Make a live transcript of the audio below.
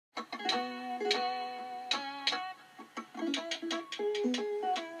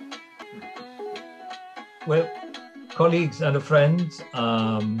Well, colleagues and friends,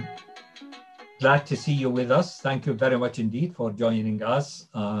 glad to see you with us. Thank you very much indeed for joining us.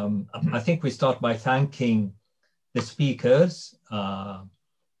 I think we start by thanking the speakers,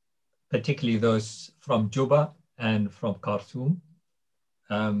 particularly those from Juba and from Khartoum,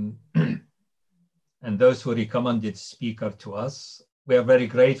 and those who recommended speaker to us. We are very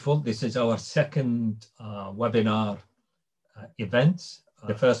grateful. This is our second webinar event.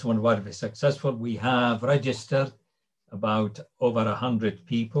 The first one was very successful. We have registered about over 100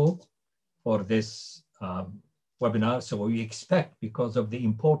 people for this webinar. So we expect, because of the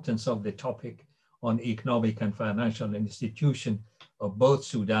importance of the topic on economic and financial institution of both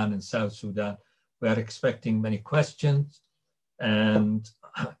Sudan and South Sudan, we are expecting many questions. And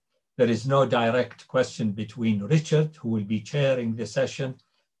there is no direct question between Richard, who will be chairing the session,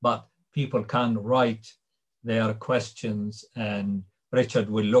 but people can write their questions and Richard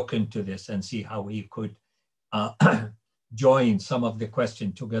will look into this and see how he could join some of the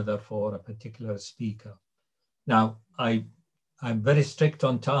questions together for a particular speaker. Now, I'm very strict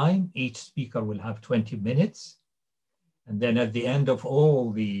on time. Each speaker will have 20 minutes. And then at the end of all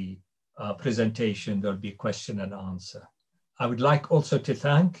the presentation, there'll be question and answer. I would like also to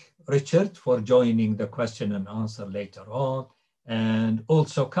thank Richard for joining the question and answer later on, and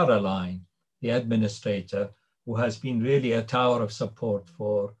also Caroline, the administrator, who has been really a tower of support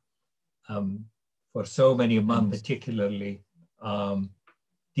for so many months, particularly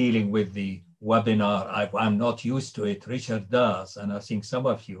dealing with the webinar. I'm not used to it, Richard does, and I think some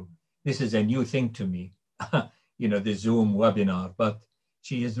of you, this is a new thing to me, the Zoom webinar, but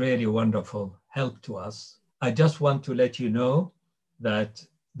she is really a wonderful help to us. I just want to let you know that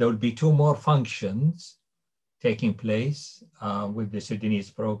there will be 2 more functions taking place with the Sudanese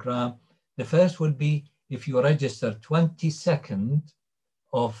program. The first will be if you register 22nd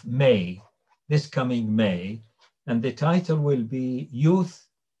of May, this coming May, and the title will be Youth,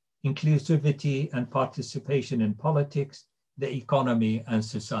 Inclusivity and Participation in Politics, the Economy and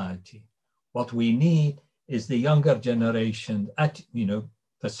Society. What we need is the younger generation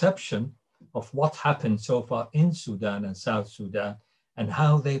perception of what happened so far in Sudan and South Sudan and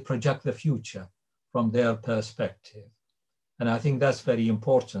how they project the future from their perspective. And I think that's very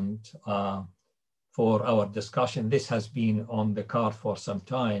important for our discussion. This has been on the card for some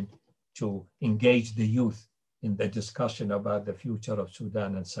time to engage the youth in the discussion about the future of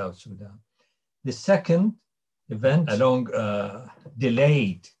Sudan and South Sudan. The second event, a long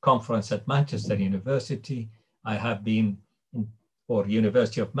delayed conference at Manchester University, I have been, or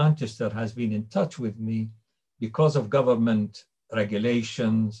University of Manchester has been in touch with me because of government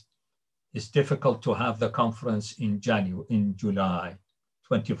regulations. It's difficult to have the conference in July,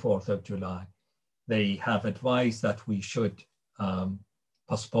 24th of July. They have advised that we should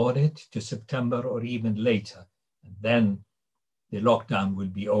postpone it to September or even later, and then the lockdown will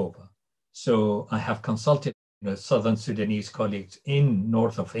be over. So I have consulted Southern Sudanese colleagues in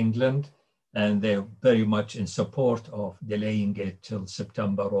north of England, and they're very much in support of delaying it till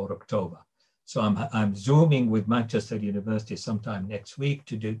September or October. So I'm Zooming with Manchester University sometime next week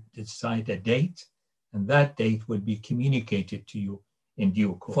to decide a date, and that date will be communicated to you in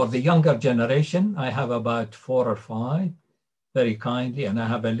due course. For the younger generation, I have about 4 or 5, very kindly, and I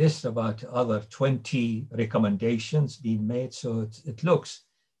have a list about other 20 recommendations being made. So it looks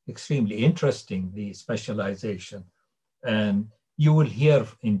extremely interesting, the specialization. And you will hear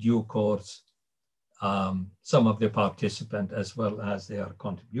in due course some of the participants as well as their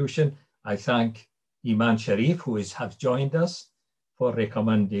contribution. I thank Iman Sharif, who has joined us, for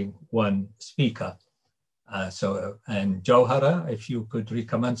recommending one speaker. And Jauhara, if you could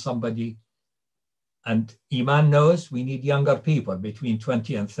recommend somebody. And Iman knows we need younger people between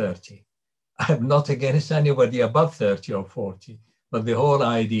 20 and 30. I'm not against anybody above 30 or 40, but the whole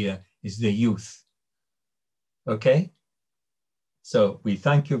idea is the youth. Okay? So we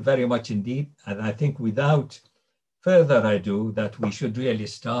thank you very much indeed. And I think without further ado, that we should really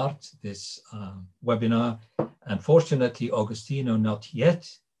start this webinar. Unfortunately, Augustino not yet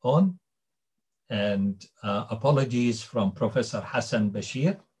on. And apologies from Professor Hassan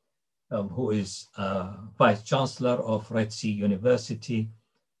Bashir, who is Vice Chancellor of Red Sea University.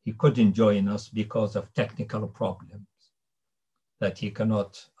 He couldn't join us because of technical problems that he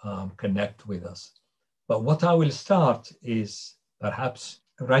cannot connect with us. But what I will start is perhaps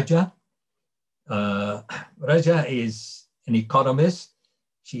Reja. Reja is an economist.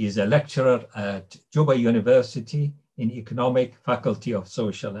 She is a lecturer at Juba University in Economic Faculty of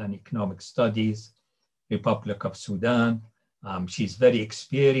Social and Economic Studies, Republic of Sudan. She's very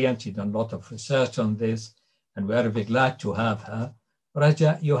experienced. She's done a lot of research on this, and we're very glad to have her.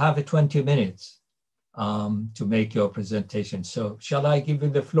 Reja, you have 20 minutes. to make your presentation. So shall I give you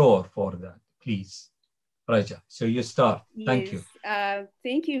the floor for that, please? Reja, so you start. Thank you.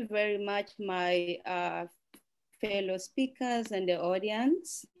 Thank you very much, my fellow speakers and the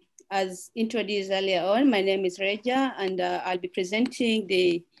audience. As introduced earlier on, my name is Reja, and I'll be presenting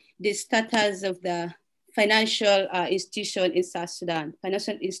the status of the financial institution in South Sudan,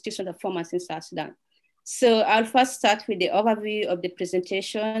 financial institution performance in South Sudan. So I'll first start with the overview of the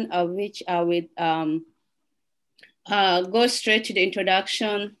presentation, of which I will go straight to the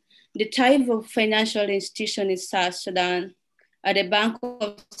introduction. The type of financial institution in South Sudan, the Bank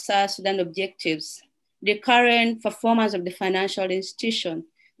of South Sudan objectives, the current performance of the financial institution,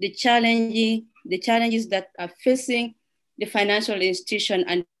 the challenges that are facing the financial institution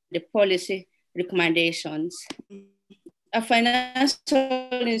and the policy recommendations.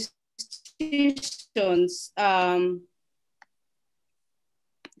 Financial institutions,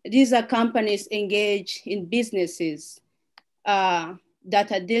 these are companies engaged in businesses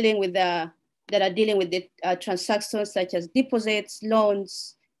that are dealing with the transactions such as deposits,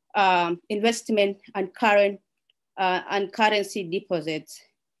 loans, investment, and currency deposits.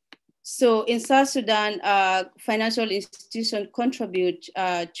 So in South Sudan, financial institutions contribute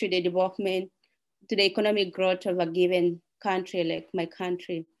to the development, to the economic growth of a given country, like my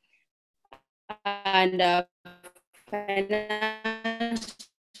country. And financial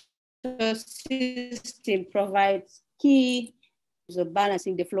system provides key of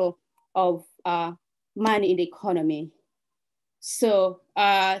balancing the flow of money in the economy. So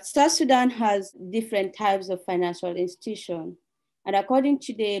South Sudan has different types of financial institutions. And according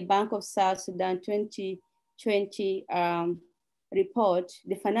to the Bank of South Sudan 2020 report,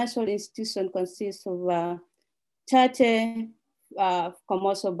 the financial institution consists of 30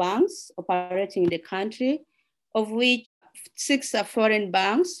 commercial banks operating in the country, of which 6 are foreign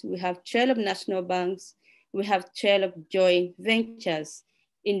banks. We have 12 national banks. We have 12 joint ventures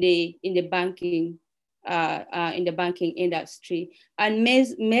in the banking industry, and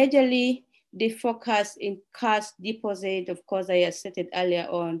majorly they focus in cash deposit. Of course, I stated earlier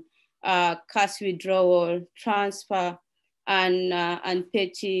on, cash withdrawal, transfer, and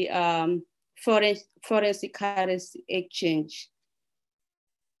petty foreign currency exchange.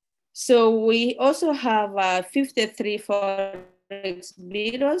 So we also have 53 forex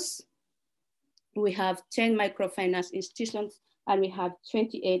bureaus. We have 10 microfinance institutions, and we have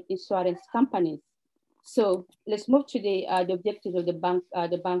 28 insurance companies. So let's move to the objectives of the Bank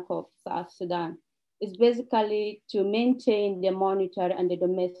of South Sudan. It's basically to maintain the monetary and the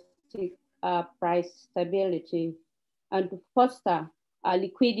domestic price stability, and to foster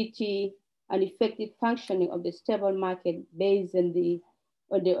liquidity and effective functioning of the stable market based on the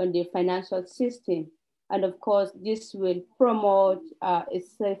financial system. And of course, this will promote a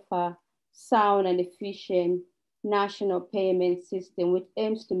safer, sound, and efficient national payment system, which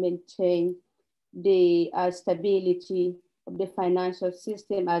aims to maintain the stability of the financial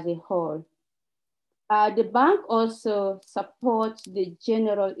system as a whole. The bank also supports the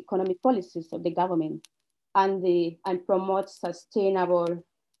general economic policies of the government and promotes sustainable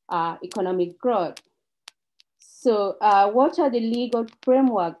economic growth. So what are the legal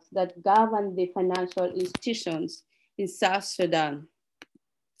frameworks that govern the financial institutions in South Sudan?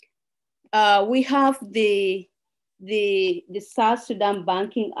 We have the South Sudan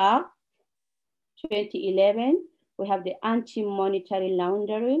Banking Act 2011, we have the Anti-Monetary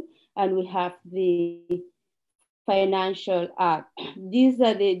Laundering, and we have the Financial Act. These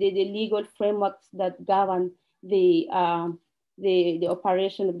are the legal frameworks that govern the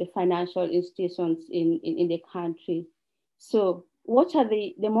operation of the financial institutions in the country. So what are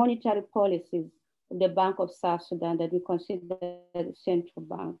the monetary policies of the Bank of South Sudan that we consider the central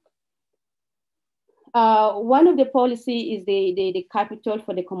bank? One of the policy is the capital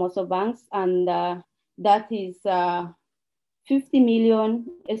for the commercial banks, and that is 50 million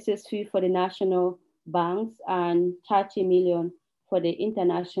SSV for the national banks and 30 million for the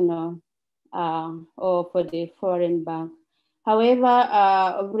international or for the foreign bank. However,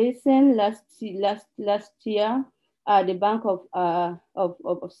 last year, the Bank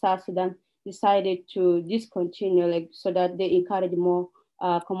of South Sudan decided to discontinue, so that they encourage more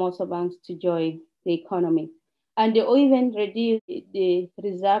commercial banks to join the economy. And they even reduced the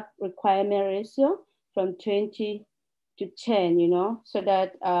reserve requirement ratio from 20 to 10, so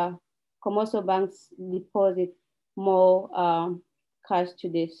that commercial banks deposit more cash to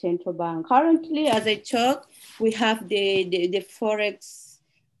the central bank. Currently, as I talk, we have the forex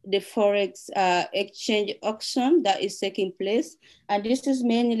exchange auction that is taking place, and this is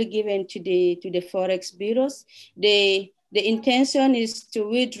mainly given to the forex bureaus. They The intention is to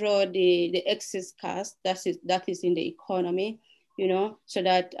withdraw the excess cash that is in the economy, so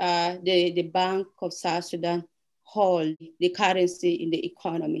that the Bank of South Sudan hold the currency in the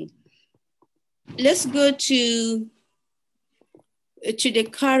economy. Let's go to the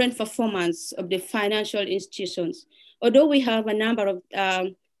current performance of the financial institutions. Although we have a number of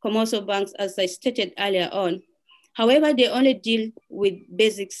commercial banks, as I stated earlier on, however, they only deal with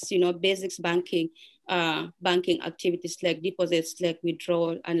basics, basics banking activities like deposits, like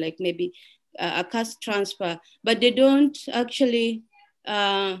withdrawal, and like maybe a cash transfer, but they don't actually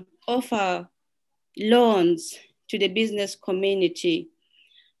offer loans to the business community.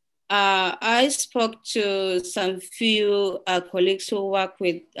 I spoke to some few colleagues who work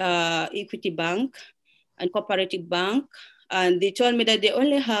with Equity Bank and Cooperative Bank, and they told me that they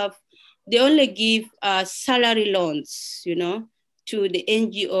only give salary loans, to the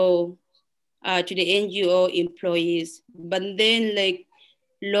NGO employees, but then like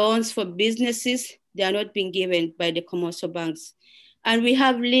loans for businesses, they are not being given by the commercial banks. And we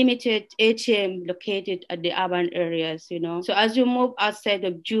have limited ATM located at the urban areas, So as you move outside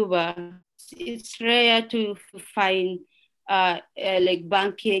of Juba, it's rare to find like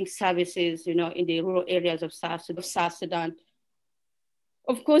banking services, in the rural areas of South Sudan.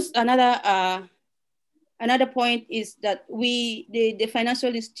 Of course, another point is that the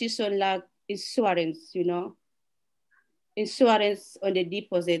financial institution lack insurance, insurance on the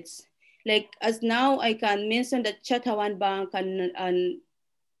deposits. Like as now I can mention that Charter One Bank and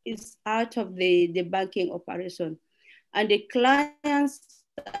is out of the banking operation, and the clients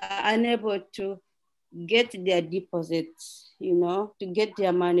are unable to get their deposits, to get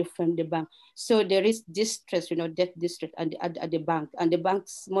their money from the bank. So there is distress, debt distress at the bank, and the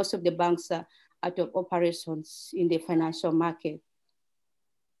banks, most of the banks are out of operations in the financial market.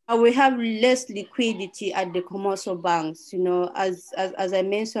 We have less liquidity at the commercial banks, as I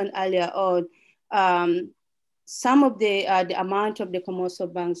mentioned earlier on. Some of the amount of the commercial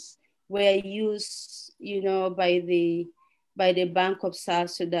banks were used, by the Bank of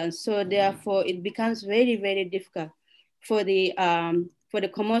South Sudan. So therefore, it becomes very, very difficult for the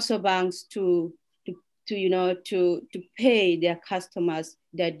commercial banks to pay their customers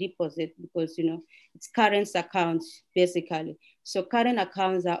their deposit, because it's current accounts basically. So current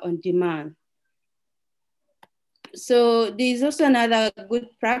accounts are on demand. So there's also another good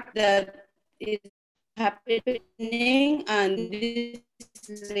practice that is happening, and this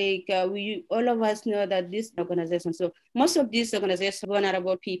is like all of us know that this organization. So most of these organizations are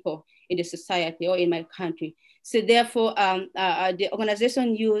vulnerable people in the society or in my country. So therefore, the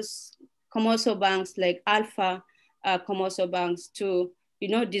organization use commercial banks like Alpha commercial banks to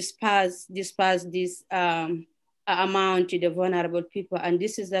disperse this amount to the vulnerable people, and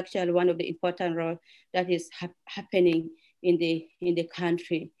this is actually one of the important roles that is happening in the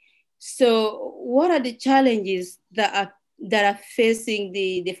country. So, what are the challenges that are facing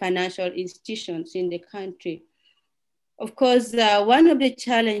the financial institutions in the country? Of course, one of the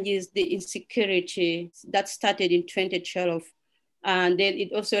challenges, the insecurity that started in 2012, and then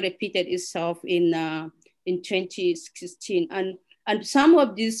it also repeated itself in 2016. And some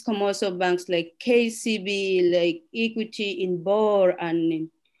of these commercial banks like KCB, like Equity in Bor and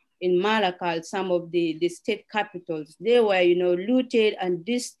in Malakal, some of the state capitals, they were, looted and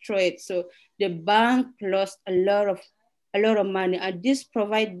destroyed. So the bank lost a lot of money, and this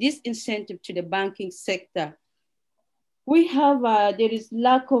provides this incentive to the banking sector. We have, there is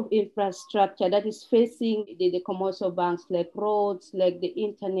lack of infrastructure that is facing the commercial banks, like roads, like the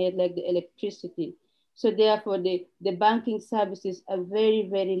internet, like the electricity. So therefore, the banking services are very,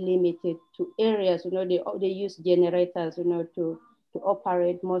 very limited to areas. They use generators, to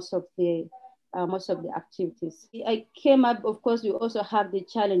operate most of the activities. I came up, of course, we also have the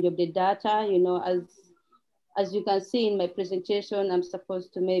challenge of the data. As you can see in my presentation, I'm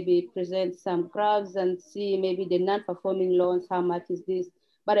supposed to maybe present some graphs and see maybe the non-performing loans, how much is this?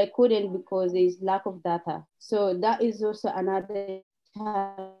 But I couldn't because there is lack of data. So that is also another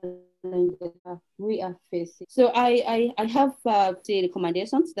challenge that we are facing. So I have the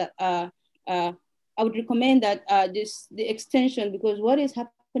recommendations that I would recommend that the extension, because what is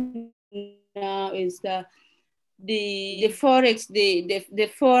happening now is the forex, the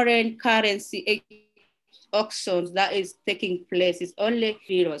foreign currency auctions that is taking place is only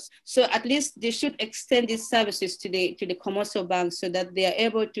euros. So at least they should extend these services to the commercial banks so that they are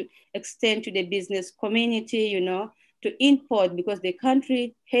able to extend to the business community, to import, because the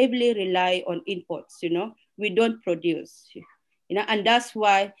country heavily rely on imports, we don't produce, and that's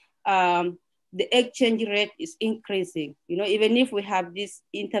why the exchange rate is increasing, even if we have this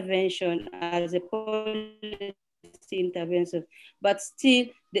intervention as a policy policy intervention, but still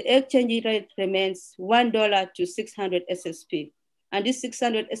the exchange rate remains $1 to 600 SSP. And this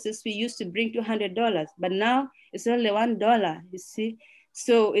 600 SSP used to bring $200, but now it's only $1, you see?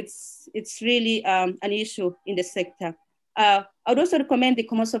 So it's really an issue in the sector. I would also recommend the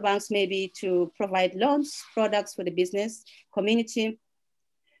commercial banks maybe to provide loans, products for the business community.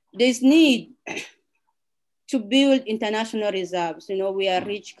 There's need to build international reserves. You know, we are a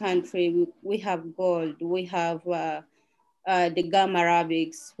rich country. We have gold. We have the gum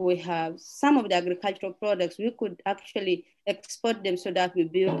arabics. We have some of the agricultural products. We could actually export them so that we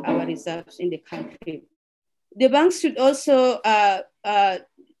build our reserves in the country. The banks should also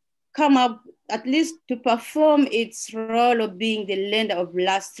come up at least to perform its role of being the lender of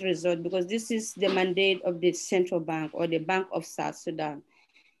last resort, because this is the mandate of the central bank or the Bank of South Sudan.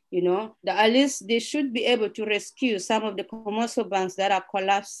 You know, at least they should be able to rescue some of the commercial banks that are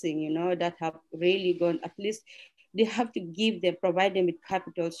collapsing, you know, that have really gone. At least they have to give them, provide them with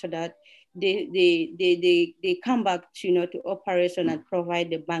capital so that they come back to, you know, to operation and provide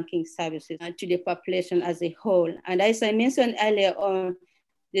the banking services to the population as a whole. And as I mentioned earlier on,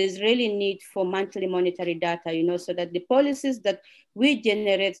 there's really need for monthly monetary data, you know, so that the policies that we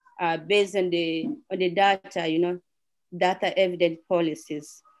generate are based on the data, you know, data evident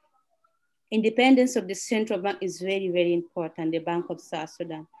policies. Independence of the central bank is very, very important, the Bank of South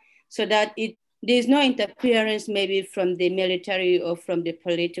Sudan, so that there's no interference maybe from the military or from the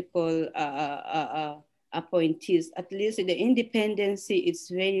political appointees. At least the independence is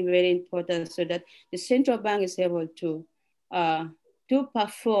very, very important, so that the central bank is able to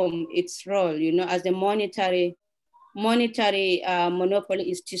perform its role, you know, as the monetary monopoly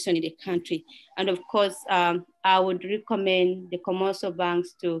institution in the country. And of course, I would recommend the commercial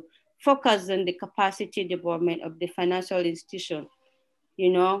banks to focus on the capacity development of the financial institution,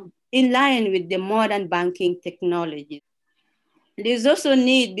 you know, in line with the modern banking technology. There's also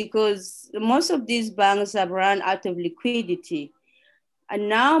need because most of these banks have run out of liquidity. And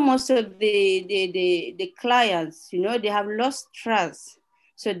now most of the clients, you know, they have lost trust.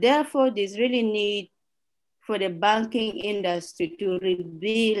 So therefore, there's really need for the banking industry to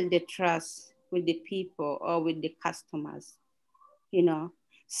rebuild the trust with the people or with the customers, you know.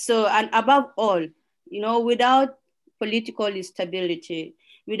 So, and above all, you know, without political stability,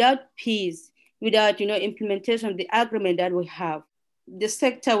 without peace, without, you know, implementation of the agreement that we have, the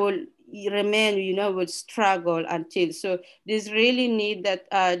sector will remain, you know, will struggle until. So there's really need that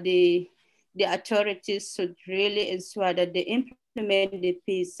the authorities should really ensure that they implement the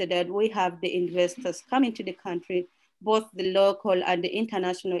peace so that we have the investors coming to the country, both the local and the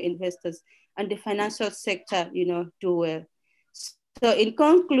international investors, and the financial sector, you know, do well. So in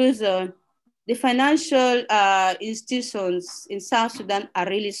conclusion, the financial institutions in South Sudan are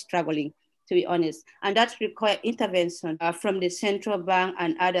really struggling, to be honest, and that requires intervention from the central bank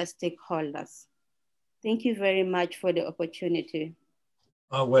and other stakeholders. Thank you very much for the opportunity.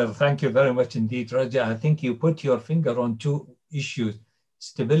 Well, thank you very much indeed, Reja. I think you put your finger on two issues: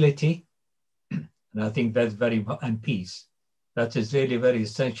 stability, and I think that's and peace. That is really very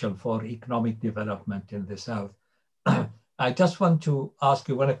essential for economic development in the South. I just want to ask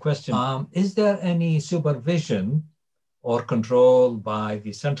you one question. Is there any supervision or control by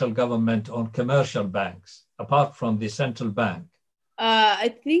the central government on commercial banks, apart from the central bank?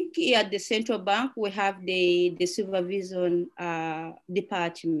 I think at the central bank, we have the supervision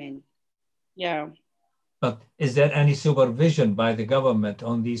department. Yeah. But is there any supervision by the government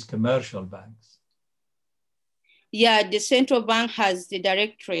on these commercial banks? Yeah, the central bank has the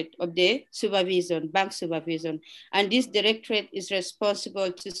directorate of the supervision, bank supervision. And this directorate is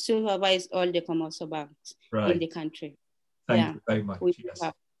responsible to supervise all the commercial banks in the country. Thank you very much. Yes.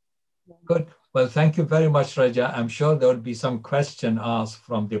 Good. Well, thank you very much, Reja. I'm sure there will be some question asked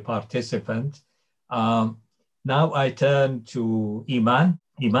from the participants. Now I turn to Iman.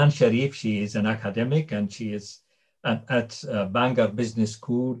 Iman Sharif, she is an academic and she is at Bangor Business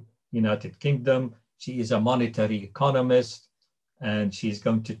School, United Kingdom. She is a monetary economist and she's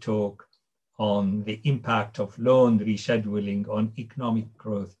going to talk on the impact of loan rescheduling on economic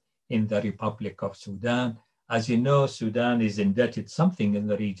growth in the Republic of Sudan. As you know, Sudan is indebted something in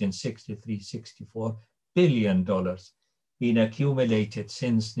the region, $64 billion, being accumulated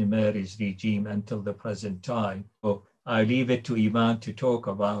since Numeri's regime until the present time. So I leave it to Iman to talk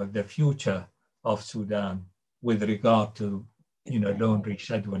about the future of Sudan with regard to, loan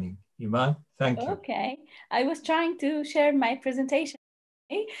rescheduling. Iman, thank you. Okay, I was trying to share my presentation.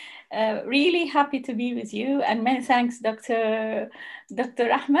 Really happy to be with you, and many thanks, Dr.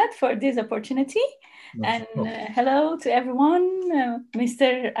 Ahmed, for this opportunity. And hello to everyone,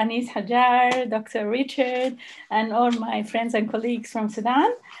 Mr. Anis Hajar, Dr. Richard, and all my friends and colleagues from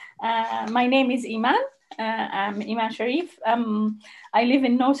Sudan. My name is Iman. I'm Iman Sharif. I live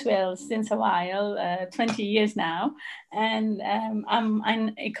in North Wales since a while, 20 years now, and I'm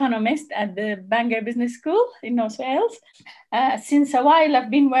an economist at the Bangor Business School in North Wales. Since a while, I've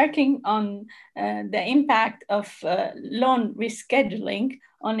been working on the impact of loan rescheduling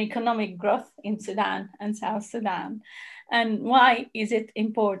on economic growth in Sudan and South Sudan. And why is it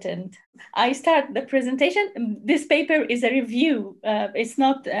important? I start the presentation. This paper is a review. It's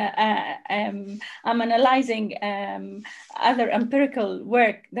not, I'm analyzing other empirical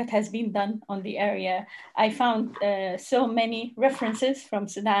work that has been done on the area. I found so many references from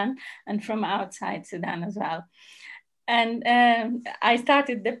Sudan and from outside Sudan as well. And I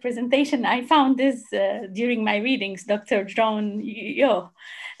started the presentation. I found this during my readings, Dr. John Yo.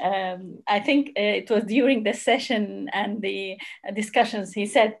 I think it was during the session and the discussions, he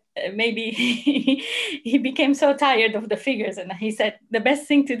said, maybe he became so tired of the figures, and he said the best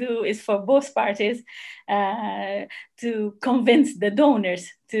thing to do is for both parties to convince the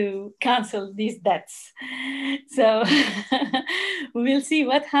donors to cancel these debts. So we will see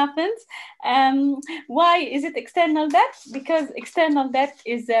what happens. Why is it external debt? Because external debt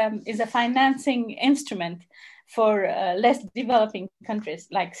is a financing instrument for less developing countries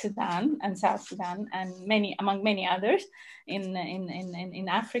like Sudan and South Sudan and among many others in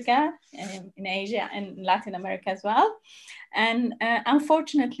Africa, in Asia and Latin America as well. And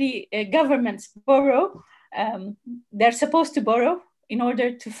unfortunately, governments borrow. They're supposed to borrow in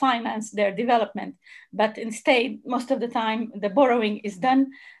order to finance their development, but instead, most of the time, the borrowing is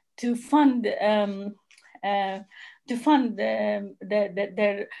done to fund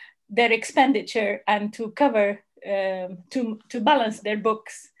their expenditure and to cover, to balance their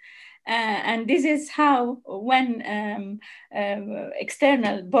books. And this is how, when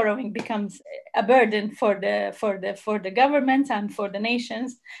external borrowing becomes a burden for the governments and for the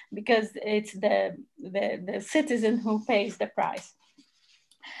nations, because it's the citizen who pays the price.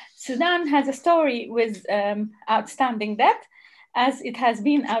 Sudan has a story with outstanding debt, as it has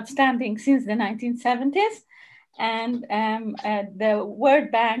been outstanding since the 1970s. And the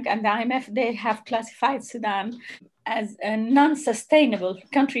World Bank and the IMF, they have classified Sudan as a non-sustainable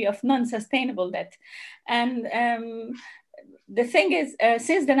country of non-sustainable debt. And the thing is,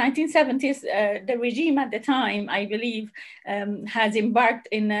 since the 1970s, the regime at the time, I believe, has embarked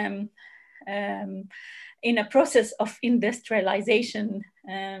in a process of industrialization,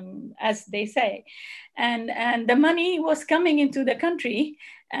 as they say. And the money was coming into the country,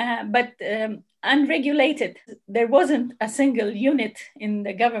 but unregulated. There wasn't a single unit in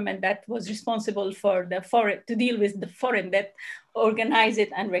the government that was responsible for to deal with the foreign debt, organize it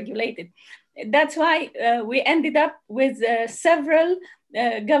and regulate it. That's why we ended up with several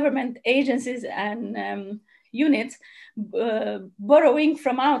government agencies and units borrowing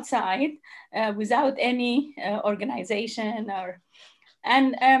from outside without any organization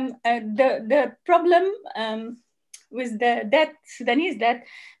and the problem with the debt, Sudanese debt,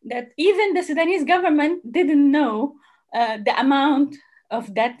 that even the Sudanese government didn't know the amount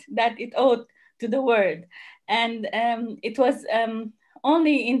of debt that it owed to the world. And it was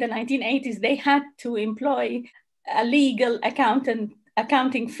only in the 1980s they had to employ a legal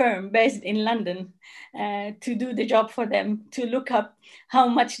accounting firm based in London to do the job for them, to look up how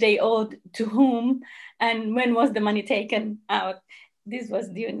much they owed to whom and when was the money taken out. This was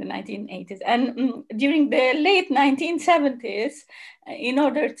during the 1980s. And during the late 1970s, in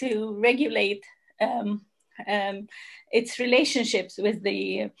order to regulate its relationships with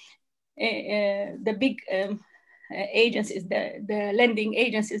the big agencies, the lending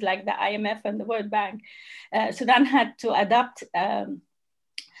agencies like the IMF and the World Bank, Sudan had to adopt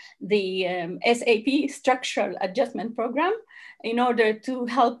the SAP, Structural Adjustment Program, in order to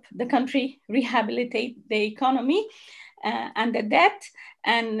help the country rehabilitate the economy and the debt,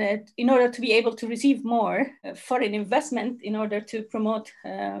 and in order to be able to receive more foreign investment in order to promote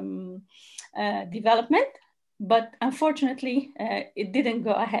development. But unfortunately, it didn't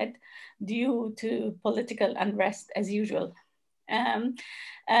go ahead due to political unrest as usual. In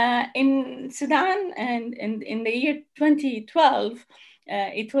Sudan, and in the year 2012,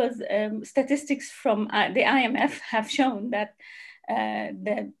 it was statistics from the IMF have shown that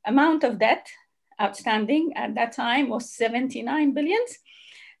the amount of debt outstanding at that time was 79 billions.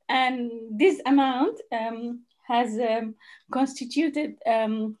 And this amount has constituted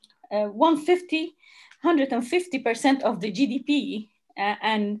 150% of the GDP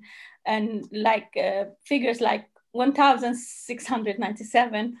and like figures like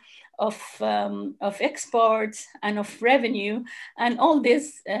 1,697 of exports and of revenue. And all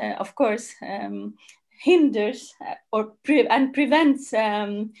this, of course, hinders and prevents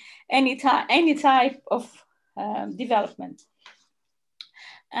any type of development.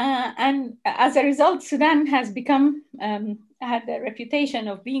 And as a result, Sudan has become, had a reputation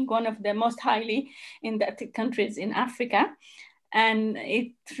of being one of the most highly indebted countries in Africa. And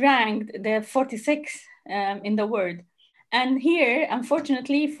it ranked the 46th in the world. And here,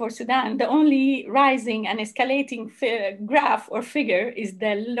 unfortunately for Sudan, the only rising and escalating graph or figure is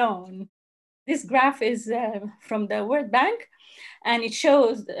the loan. This graph is from the World Bank, and it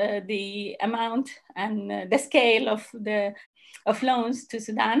shows the amount and the scale of loans to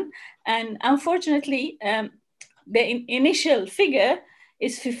Sudan. And unfortunately, the initial figure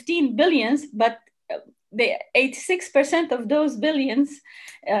is 15 billions, but the 86% of those billions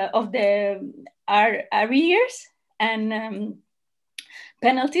are arrears and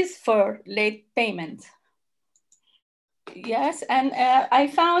penalties for late payment. Yes, and I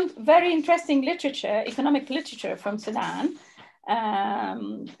found very interesting literature, economic literature from Sudan,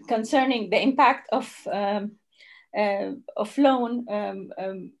 concerning the impact of loan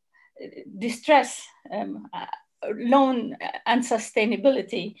distress, loan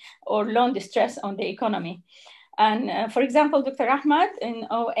unsustainability, or loan distress on the economy. And for example, Dr. Ahmed in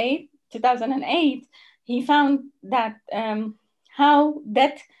 2008, he found that how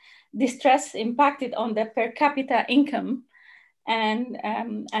debt distress impacted on the per capita income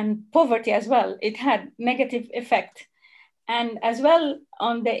and poverty as well. It had negative effect, and as well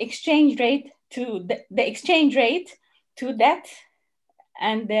on the exchange rate to the exchange rate to debt,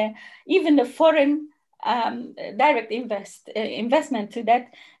 and even the foreign direct investment to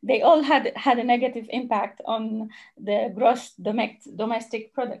debt. They all had a negative impact on the gross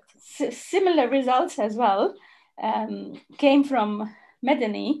domestic product. Similar results as well came from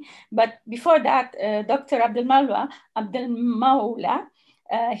Medani, but before that, Dr. Abdel Maula,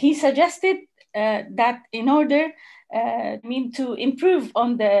 he suggested that in order to improve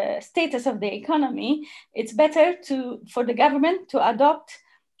on the status of the economy, it's better for the government to adopt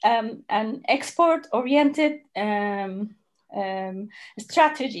an export-oriented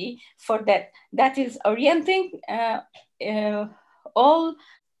strategy for that is orienting all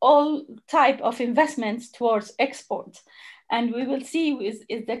type of investments towards exports. And we will see is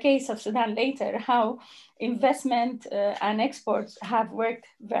the case of Sudan later, how investment and exports have worked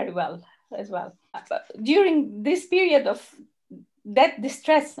very well as well. But during this period of debt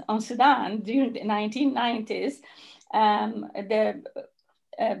distress on Sudan during the 1990s,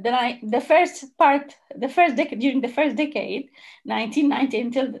 during the first decade, 1990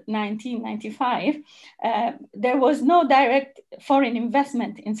 until 1995, there was no direct foreign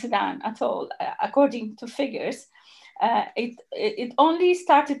investment in Sudan at all, according to figures. It only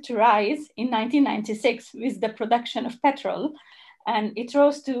started to rise in 1996 with the production of petrol, and it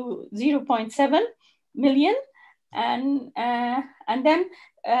rose to 0.7 million, and then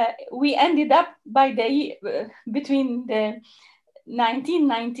we ended up by between the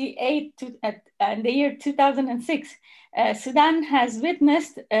 1998 and the year 2006, Sudan has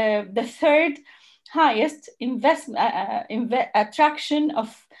witnessed the third highest attraction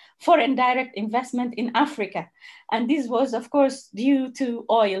of foreign direct investment in Africa. And this was, of course, due to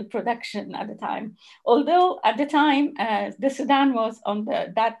oil production at the time. Although at the time, the Sudan was on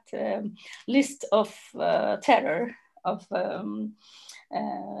that list of terror of,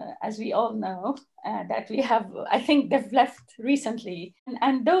 as we all know, that we have, I think they've left recently.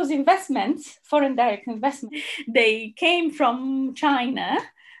 And those investments, foreign direct investment, they came from China,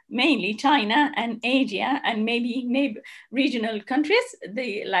 mainly China and Asia, and maybe regional countries,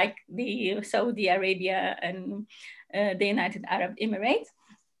 like the Saudi Arabia and the United Arab Emirates.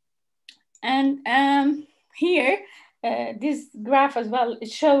 And here, this graph as well, it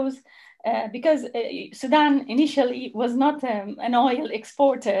shows, because Sudan initially was not an oil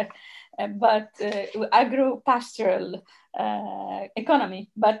exporter, but agro-pastoral economy.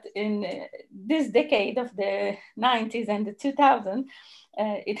 But in this decade of the 90s and the 2000s,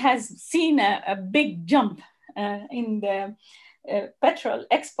 it has seen a big jump in the petrol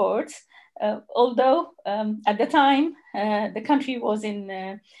exports, although at the time the country was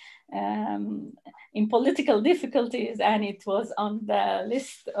in political difficulties, and it was on the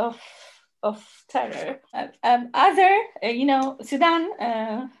list of terror. Sudan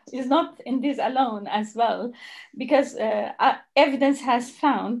is not in this alone as well, because evidence has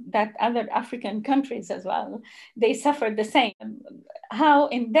found that other African countries as well, they suffered the same. How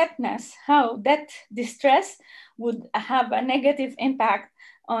indebtedness, how debt distress would have a negative impact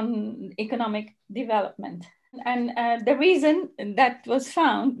on economic development. And the reason that was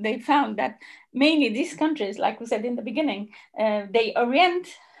found, they found that mainly these countries, like we said in the beginning, they orient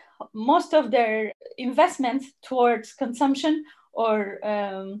most of their investments towards consumption or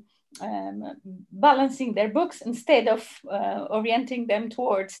balancing their books instead of orienting them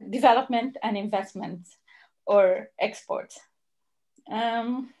towards development and investments or exports.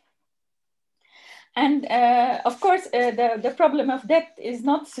 And of course, the problem of debt is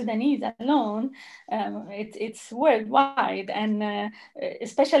not Sudanese alone. It's worldwide, and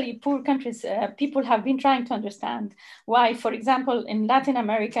especially poor countries. People have been trying to understand why, for example, in Latin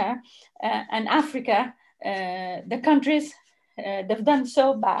America and Africa, the countries, they've done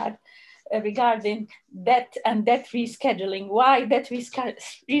so bad regarding debt and debt rescheduling. Why debt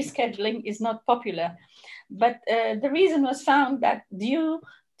rescheduling is not popular. But the reason was found that due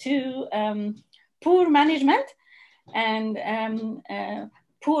to poor management and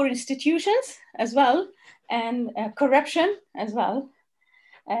poor institutions as well, and corruption as well,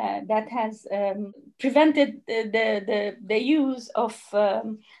 that has prevented the use of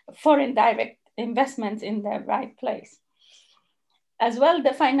foreign direct investments in the right place. As well,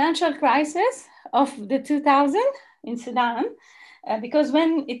 the financial crisis of the 2000 in Sudan, because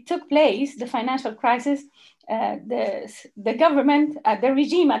when it took place, the financial crisis, the government, the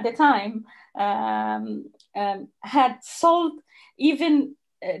regime at the time, had sold even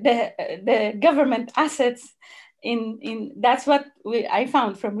the government assets in that's what I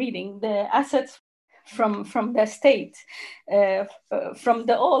found from reading the assets from the state, from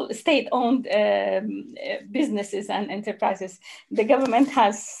the all state-owned businesses and enterprises. The government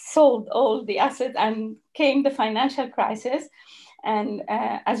has sold all the assets, and came the financial crisis, and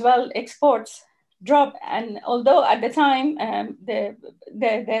as well exports dropped. And although at the time the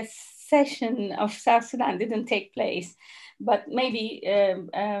cession of South Sudan didn't take place, but maybe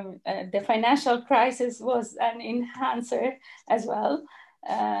the financial crisis was an enhancer as well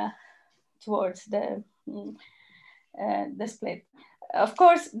towards the split. Of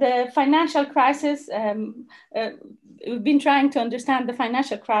course, the financial crisis, we've been trying to understand the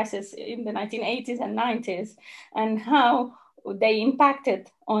financial crisis in the 1980s and 90s, and how they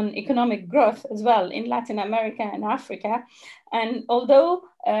impacted on economic growth as well in Latin America and Africa. And although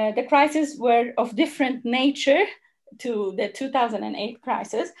the crises were of different nature to the 2008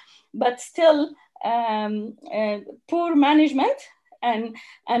 crisis, but still poor management and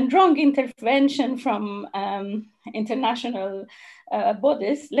wrong intervention from international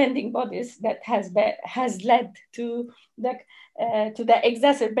bodies, lending bodies, that has led to the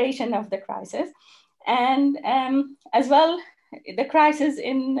exacerbation of the crisis. And as well, the crisis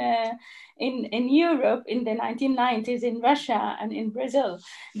in Europe in the 1990s, in Russia and in Brazil,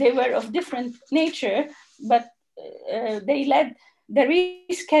 they were of different nature, but they led, the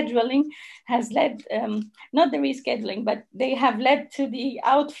rescheduling has led, not the rescheduling, but they have led to the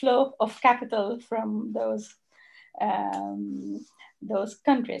outflow of capital from those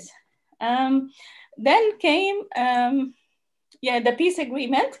countries. Then came, the peace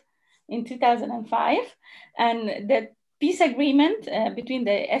agreement in 2005, and the peace agreement between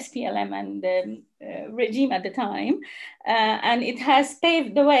the SPLM and the regime at the time, and it has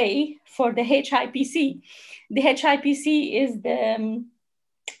paved the way for the HIPC. The HIPC is the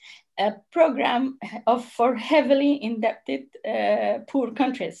program for heavily indebted poor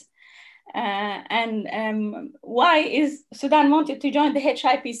countries. And why is Sudan wanted to join the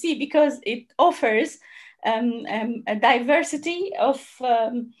HIPC? Because it offers a diversity of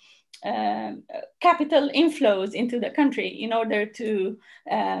capital inflows into the country in order to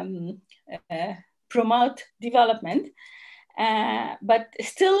promote development. But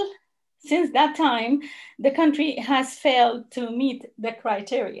still, since that time, the country has failed to meet the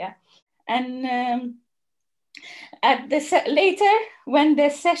criteria. And later, when the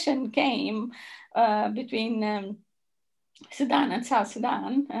session came between Sudan and South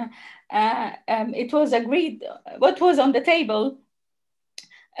Sudan, it was agreed, what was on the table,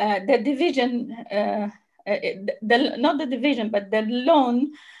 the division, not the division, but the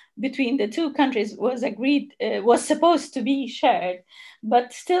loan between the two countries was agreed, was supposed to be shared,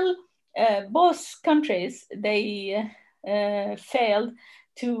 but still both countries, they failed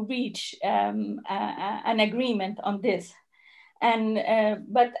to reach an agreement on this. And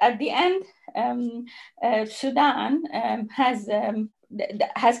but at the end, Sudan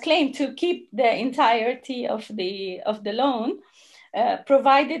has claimed to keep the entirety of the loan,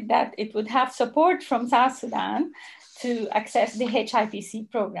 provided that it would have support from South Sudan to access the HIPC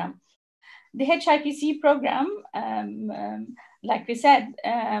program. The HIPC program, like we said,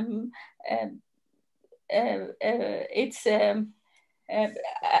 it's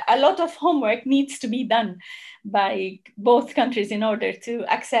a lot of homework needs to be done by both countries in order to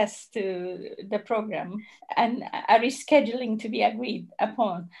access to the program, and a rescheduling to be agreed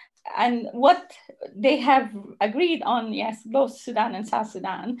upon. And what they have agreed on, yes, both Sudan and South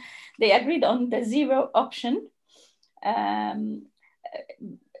Sudan, they agreed on the zero option.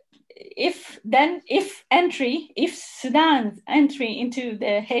 If Sudan's entry into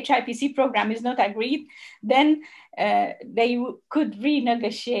the HIPC program is not agreed, then they could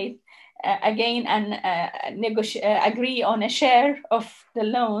renegotiate again and agree on a share of the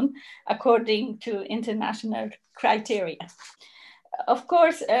loan according to international criteria. Of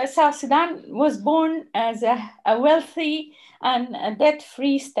course, South Sudan was born as a wealthy and a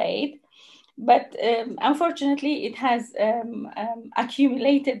debt-free state, but unfortunately, it has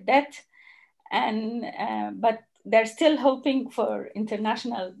accumulated debt, and but they're still hoping for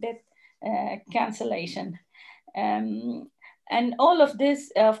international debt cancellation. And all of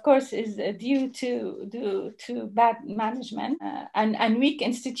this, of course, is due to bad management and weak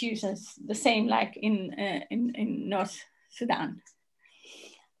institutions, the same like in North Sudan.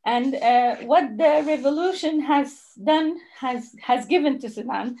 And what the revolution has done, has given to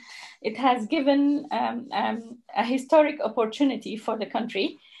Sudan, it has given a historic opportunity for the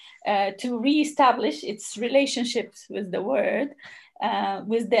country to reestablish its relationships with the world,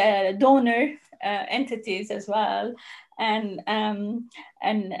 with the donor entities as well, and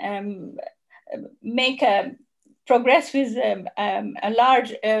make a progress with a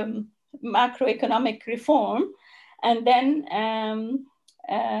large macroeconomic reform, and then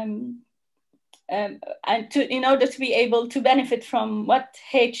in order to be able to benefit from what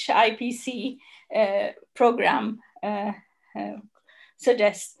HIPC program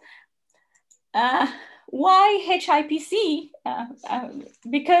suggests. Why HIPC?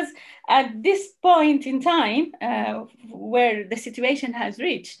 Because at this point in time, where the situation has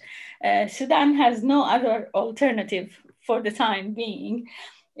reached, Sudan has no other alternative for the time being.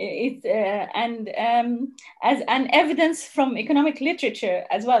 As an evidence from economic literature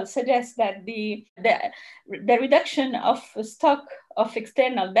as well suggests that the reduction of stock of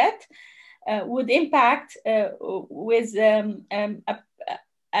external debt would impact with an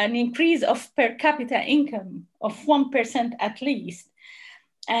increase of per capita income of 1% at least,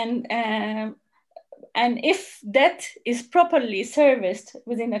 and if debt is properly serviced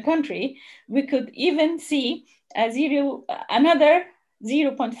within a country, we could even see another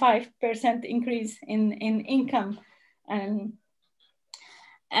 0.5% increase in income, and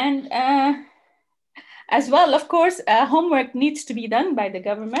as well, of course, homework needs to be done by the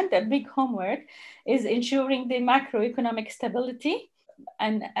government. A big homework is ensuring the macroeconomic stability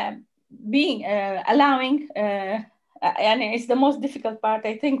and allowing, and it's the most difficult part,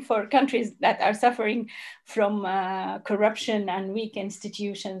 I think, for countries that are suffering from corruption and weak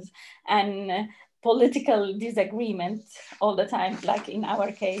institutions and political disagreement all the time, like in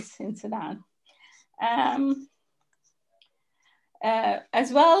our case in Sudan.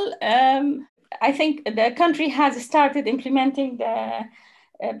 As well, I think the country has started implementing the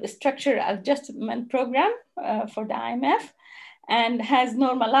structural adjustment program for the IMF, and has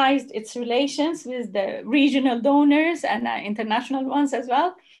normalized its relations with the regional donors and international ones as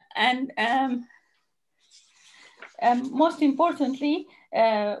well. And most importantly,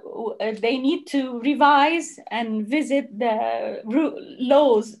 they need to revise and visit the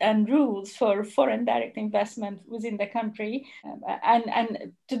laws and rules for foreign direct investment within the country,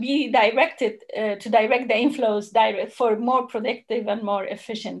 and to be directed to direct the inflows for more productive and more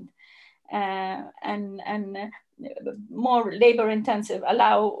efficient and more labor intensive,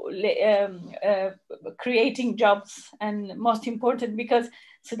 allow creating jobs, and most important, because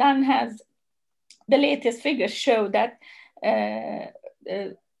Sudan has, the latest figures show that 49%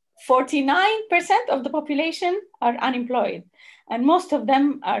 of the population are unemployed, and most of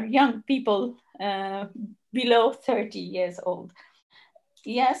them are young people below 30 years old.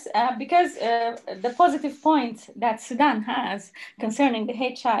 Yes, because the positive point that Sudan has concerning the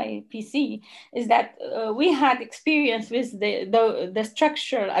HIPC is that we had experience with the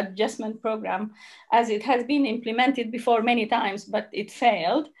structural adjustment program, as it has been implemented before many times, but it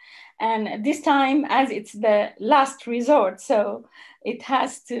failed. And this time, as it's the last resort, so it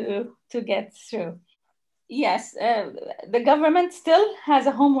has to get through. Yes, the government still has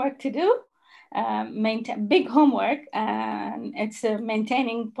a homework to do. Big homework, and it's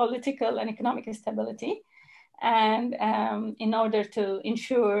maintaining political and economic stability, and in order to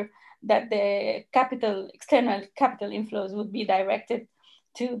ensure that the external capital inflows would be directed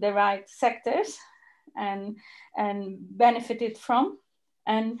to the right sectors and benefited from.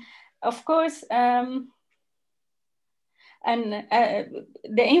 And of course,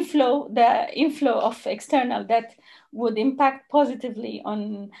 the inflow of external debt would impact positively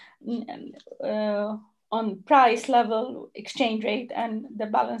on price level, exchange rate, and the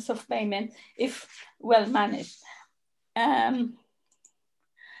balance of payment if well managed.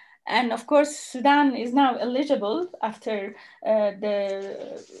 And of course, Sudan is now eligible after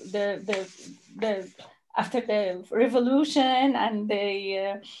after the revolution and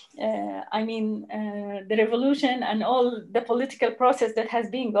the revolution and all the political process that has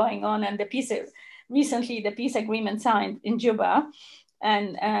been going on, and recently the peace agreement signed in Juba,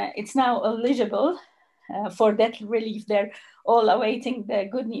 and it's now eligible for debt relief. They're all awaiting the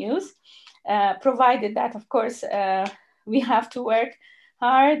good news, provided that, of course, we have to work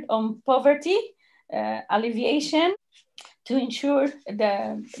hard on poverty alleviation to ensure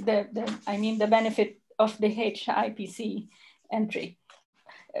the benefit of the HIPC entry.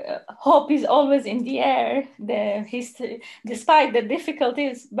 Hope is always in the air, despite the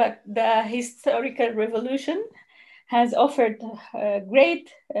difficulties, but the historical revolution has offered great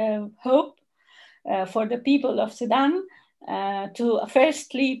hope for the people of Sudan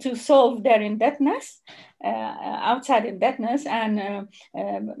to solve their indebtedness, outside indebtedness, and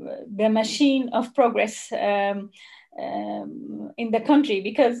the machine of progress in the country,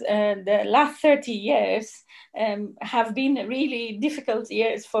 because the last 30 years have been really difficult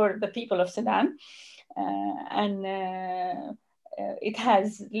years for the people of Sudan, and it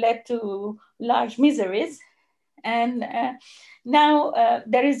has led to large miseries. And now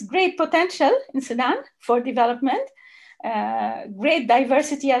there is great potential in Sudan for development, great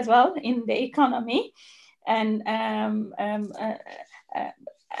diversity as well in the economy, and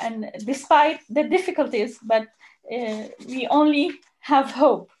despite the difficulties, but we only have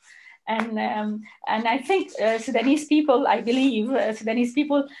hope. And I think Sudanese people, I believe Sudanese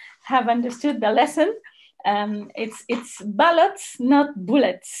people have understood the lesson. It's ballots, not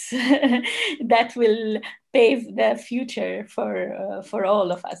bullets, that will pave the future for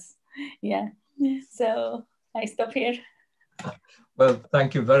all of us. Yeah. So I stop here. Well,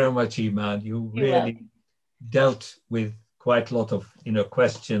 thank you very much, Iman. You really dealt with quite a lot of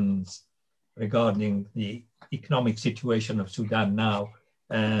questions regarding the economic situation of Sudan now,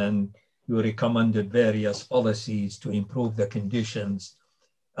 and you recommended various policies to improve the conditions.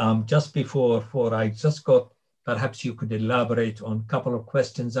 Just before I just got, perhaps you could elaborate on a couple of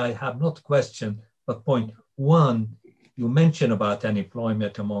questions. I have not question, but point one, you mentioned about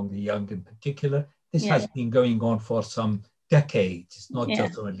unemployment among the young in particular. This has been going on for some decades. It's not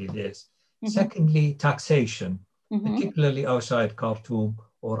just only this. Secondly, taxation, particularly outside Khartoum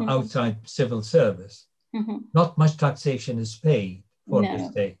or outside civil service. Not much taxation is paid for this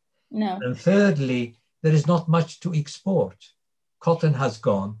day. And thirdly, there is not much to export. Cotton has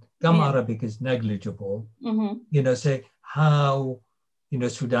gone. Gum Arabic is negligible. Say how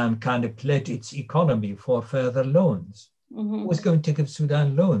Sudan kind of pledge its economy for further loans. Who's going to give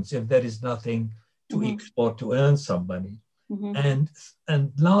Sudan loans if there is nothing to export to earn some money?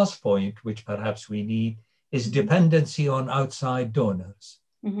 And last point, which perhaps we need, is dependency on outside donors.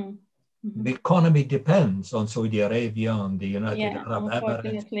 The economy depends on Saudi Arabia, on the United Arab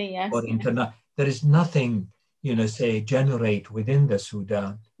Emirates, or internet. There is nothing, generate within the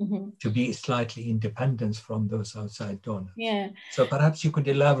Sudan to be slightly independent from those outside donors. So perhaps you could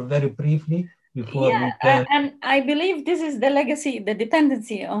elaborate very briefly before we can. And I believe this is the legacy, the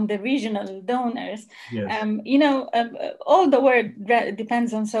dependency on the regional donors. All the world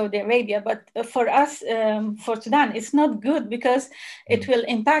depends on Saudi Arabia, but for us, for Sudan, it's not good because it will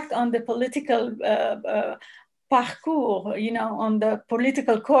impact on the political parcours, on the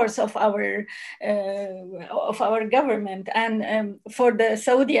political course of our government. And for the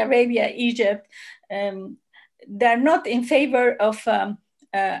Saudi Arabia, Egypt, they're not in favor of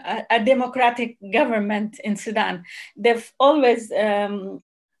a democratic government in Sudan. They've always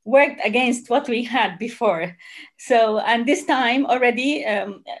worked against what we had before. So, and this time already,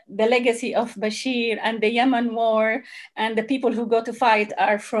 the legacy of Bashir and the Yemen war and the people who go to fight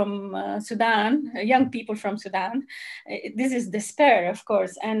are from Sudan, young people from Sudan. This is despair, of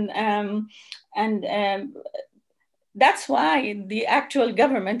course. And that's why the actual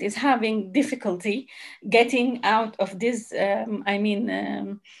government is having difficulty getting out of this,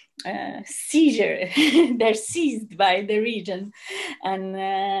 seizure. They're seized by the region. And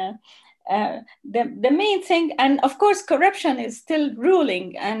the main thing, and of course, corruption is still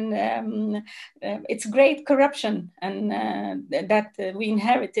ruling, and it's great corruption and that we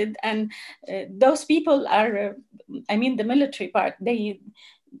inherited. And those people are, the military part, they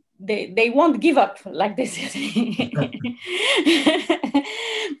won't give up like this.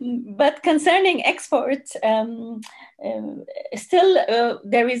 But concerning exports, still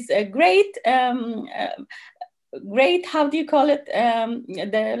there is a great, how do you call it,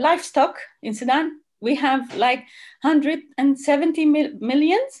 the livestock in Sudan. We have like 170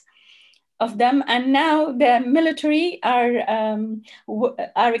 millions of them, and now the military are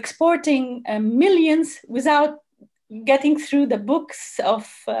exporting millions without getting through the books of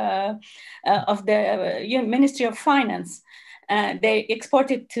the Ministry of Finance. They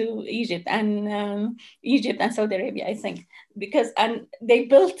exported to Egypt and Saudi Arabia, I think, and they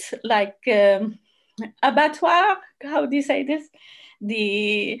built like abattoir. How do you say this?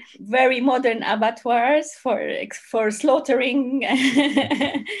 The very modern abattoirs for slaughtering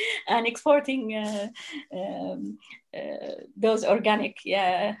and exporting those organic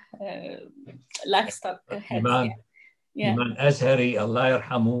livestock heads. Iman Azhari, Allah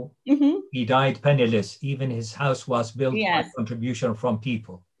yarhamu, he died penniless. Even his house was built by contribution from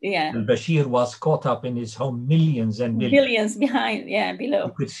people. Al-Bashir was caught up in his home, millions and millions. Billions behind, below.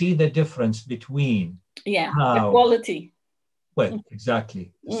 You could see the difference between the quality. Well,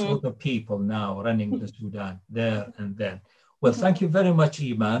 exactly. The sort of people now running the Sudan there and then. Well, thank you very much,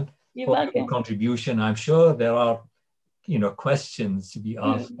 Iman, for your contribution. I'm sure there are, questions to be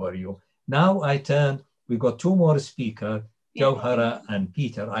asked for you. Now we've got two more speakers, Jawhara and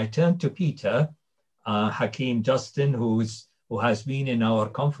Peter. I turn to Peter, Hakeem Justin, who has been in our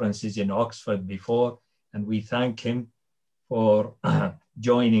conferences in Oxford before, and we thank him for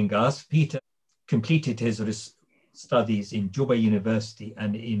joining us. Peter completed his studies in Juba University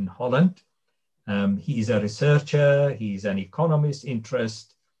and in Holland. He is a researcher, he's an economist,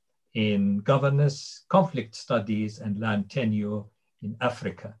 interest in governance, conflict studies, and land tenure in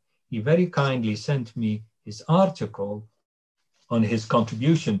Africa. He very kindly sent me his article on his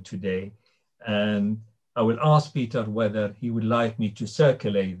contribution today, and I will ask Peter whether he would like me to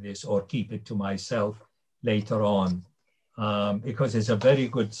circulate this or keep it to myself later on, because it's a very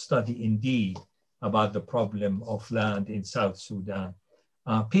good study indeed about the problem of land in South Sudan.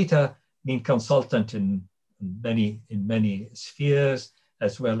 Peter been consultant in many spheres,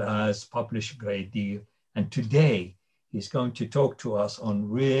 as well as published a great deal. And today he's going to talk to us on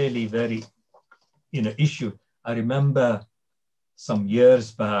really very issue. I remember some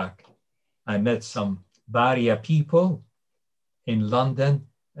years back, I met some Baria people in London,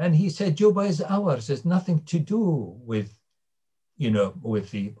 and he said, Juba is ours. There's nothing to do with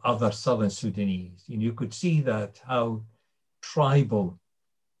the other Southern Sudanese. And you could see that how tribal,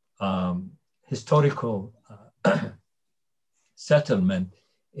 historical settlement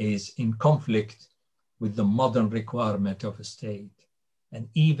is in conflict with the modern requirement of a state. And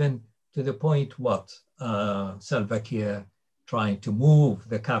even to the point Salva Kiir trying to move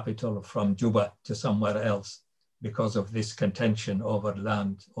the capital from Juba to somewhere else because of this contention over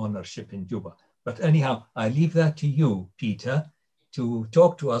land ownership in Juba. But anyhow, I leave that to you, Peter, to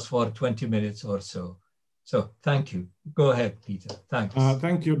talk to us for 20 minutes or so. So thank you. Go ahead, Peter. Thanks.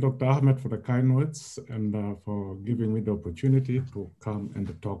 Thank you, Dr. Ahmed, for the kind words and for giving me the opportunity to come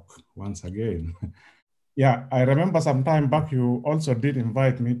and talk once again. Yeah, I remember some time back you also did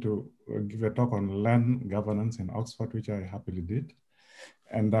invite me to give a talk on land governance in Oxford, which I happily did.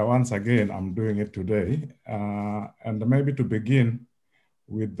 And once again, I'm doing it today. And maybe to begin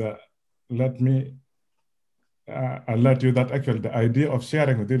with, I'll let you that actually the idea of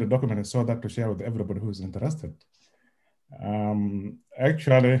sharing with you the document is so that to share with everybody who's interested.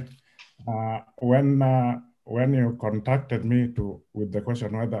 When you contacted me with the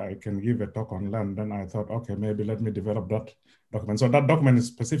question whether I can give a talk on land, then I thought, okay, maybe let me develop that document. So that document is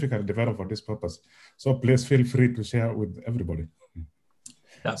specifically developed for this purpose. So please feel free to share with everybody.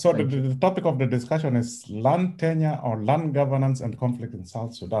 So the topic of the discussion is land tenure or land governance and conflict in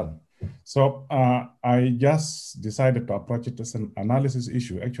South Sudan. So I just decided to approach it as an analysis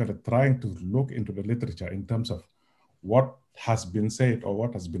issue, actually trying to look into the literature in terms of what has been said or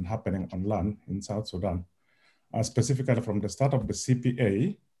what has been happening on land in South Sudan, specifically from the start of the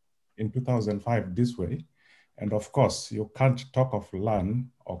CPA in 2005 this way. And of course, you can't talk of land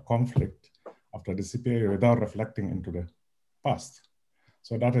or conflict after the CPA without reflecting into the past.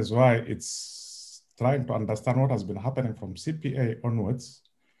 So that is why it's trying to understand what has been happening from CPA onwards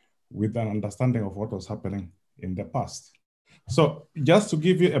with an understanding of what was happening in the past. So just to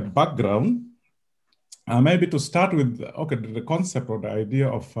give you a background, maybe to start with, the concept or the idea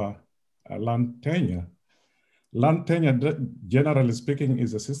of land tenure. Land tenure, generally speaking,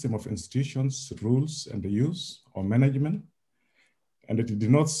 is a system of institutions, rules, and the use or management. And it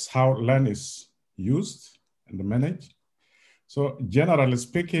denotes how land is used and managed. So generally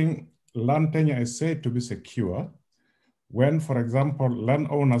speaking, land tenure is said to be secure when, for example,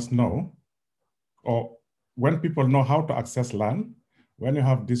 landowners know or when people know how to access land, when you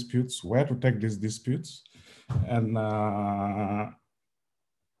have disputes, where to take these disputes, and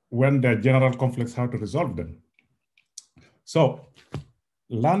when there are general conflicts, how to resolve them. So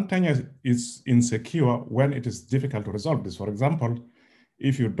land tenure is insecure when it is difficult to resolve this. For example,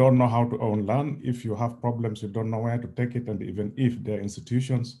 if you don't know how to own land, if you have problems, you don't know where to take it, and even if there are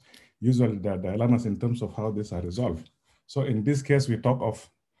institutions, usually there are dilemmas in terms of how these are resolved. So in this case, we talk of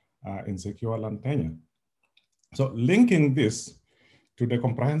insecure land tenure. So linking this to the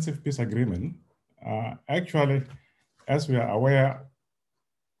Comprehensive Peace Agreement, actually, as we are aware,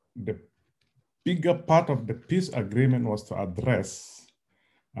 the bigger part of the peace agreement was to address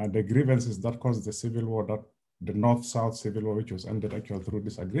the grievances that caused the civil war, that the North-South civil war, which was ended actually through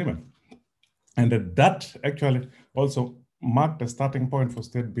this agreement. And that actually also marked the starting point for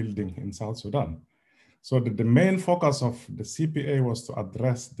state building in South Sudan. So the main focus of the CPA was to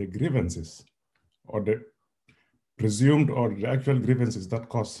address the grievances, or the presumed or the actual grievances that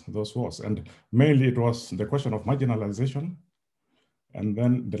caused those wars. And mainly it was the question of marginalization, and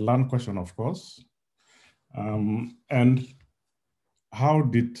then the land question, of course. And how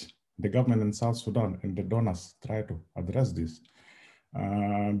did the government in South Sudan and the donors try to address this?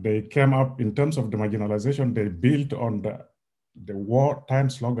 They came up, in terms of the marginalization, they built on the wartime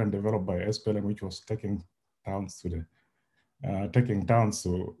slogan developed by SPLM, which was taking towns to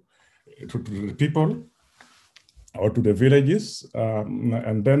the people, or to the villages.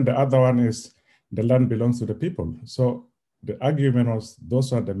 And then the other one is the land belongs to the people. So the argument was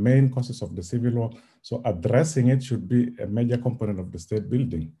those are the main causes of the civil war. So addressing it should be a major component of the state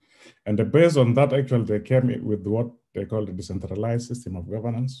building. And based on that, actually, they came with what they call the decentralized system of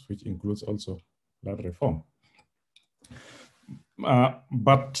governance, which includes also land reform.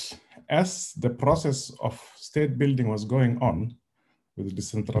 But as the process of state building was going on, with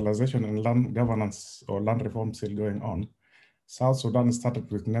decentralization and land governance or land reform still going on, South Sudan started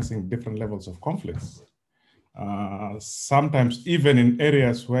witnessing different levels of conflicts. Sometimes even in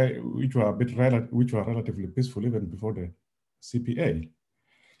areas which were relatively peaceful even before the CPA.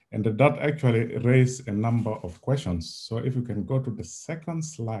 And that actually raised a number of questions. So if you can go to the second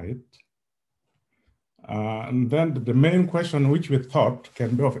slide. And then the main question which we thought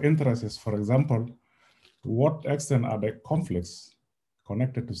can be of interest is, for example, to what extent are the conflicts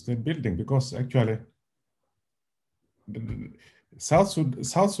connected to state building? Because actually, the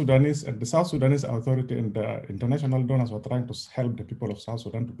South Sudanese and the South Sudanese Authority and the international donors were trying to help the people of South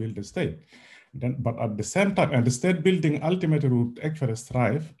Sudan to build a state. But at the same time, and the state building ultimately would actually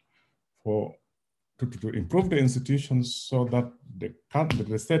strive to improve the institutions so that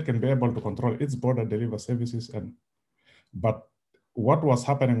the state can be able to control its border, deliver services. But what was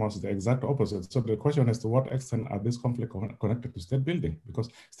happening was the exact opposite. So the question is, to what extent are these conflicts connected to state building? Because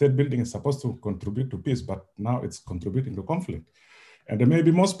state building is supposed to contribute to peace, but now it's contributing to conflict. And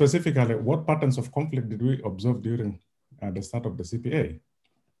maybe more specifically, what patterns of conflict did we observe during the start of the CPA?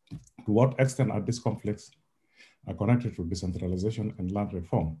 To what extent are these conflicts connected to decentralization and land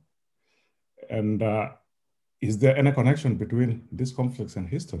reform? And is there any connection between these conflicts and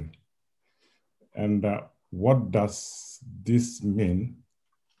history? And what does this mean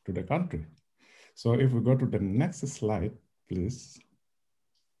to the country? So if we go to the next slide, please.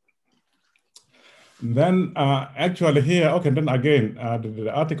 Then actually here, okay, then again,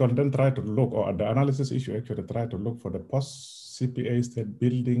 the article then tried to look, or the analysis issue actually tried to look for the post-CPA state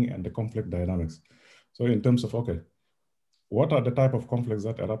building and the conflict dynamics. So in terms of, okay, what are the type of conflicts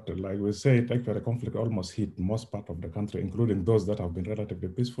that erupted? Like we say, actually the conflict almost hit most part of the country, including those that have been relatively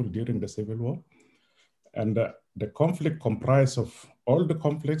peaceful during the civil war. And the conflict comprised of all the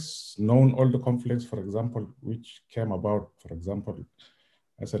conflicts, for example, which came about, for example,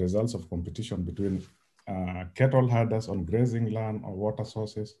 as a result of competition between cattle herders on grazing land or water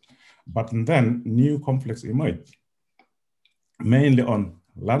sources. But then new conflicts emerged, mainly on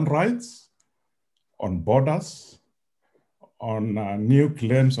land rights, on borders, on new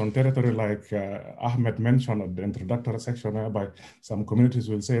claims on territory, like Ahmed mentioned at the introductory section, whereby some communities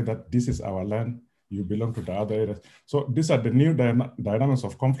will say that this is our land, you belong to the other areas. So these are the new dynamics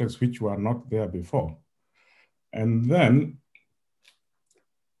of conflicts which were not there before. And then,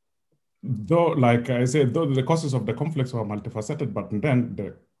 though, like I said, though the causes of the conflicts were multifaceted, but then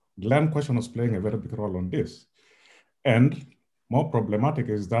the land question was playing a very big role on this. And more problematic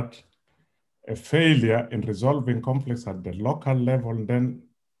is that a failure in resolving conflicts at the local level then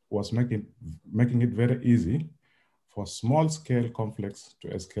was making it very easy for small-scale conflicts to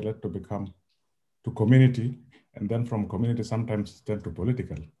escalate to community, and then from community sometimes turn to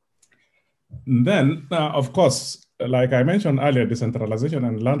political. And then, of course, like I mentioned earlier, decentralization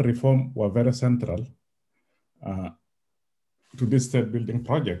and land reform were very central to this state building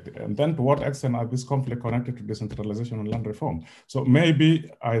project? And then to what extent are this conflict connected to decentralization and land reform? So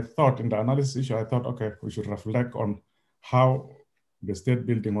maybe I thought in the analysis issue, I thought, okay, we should reflect on how the state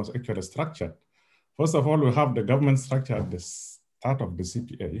building was actually structured. First of all, we have the government structure at the start of the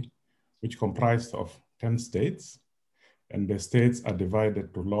CPA, which comprised of 10 states, and the states are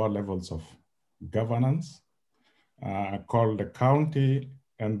divided to lower levels of governance, called the county,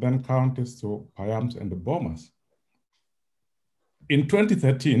 and then counties to Payams and the Bomas. In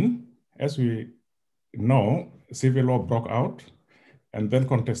 2013, as we know, civil war broke out, and then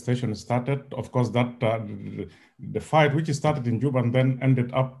contestation started. Of course, that the fight, which started in Juba and then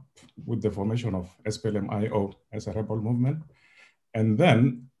ended up with the formation of SPLM-IO as a rebel movement. And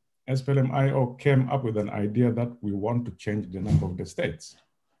then SPLM-IO came up with an idea that we want to change the number of the states.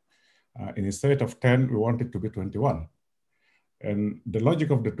 Instead of 10, we want it to be 21. And the logic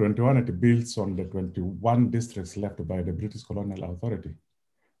of the 21, it builds on the 21 districts left by the British colonial authority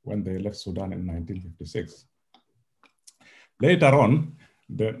when they left Sudan in 1956. Later on,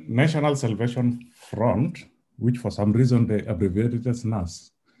 the National Salvation Front, which for some reason they abbreviated as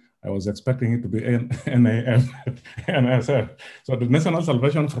NAS. I was expecting it to be NSF. So the National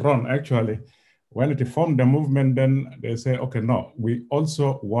Salvation Front, actually, when it formed the movement, then they say, okay, no, we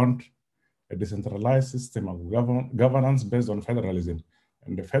also want a decentralized system of governance based on federalism.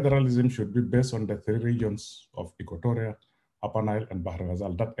 And the federalism should be based on the 3 regions of Equatoria, Upper Nile, and Bahr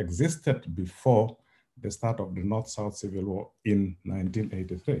Ghazal that existed before the start of the North-South Civil War in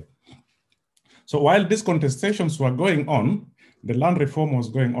 1983. So while these contestations were going on, the land reform was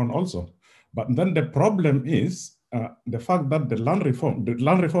going on also. But then the problem is the fact that the land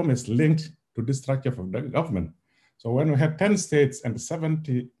reform is linked to the structure of the government. So when we had 10 states and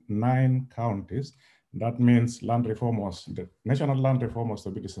 79 counties, that means land reform was, the national land reform was to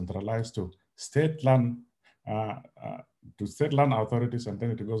be decentralized to state land authorities, and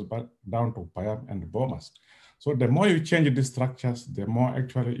then it goes back down to Payam and Bomas. So the more you change these structures, the more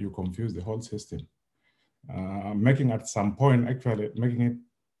actually you confuse the whole system, making at some point actually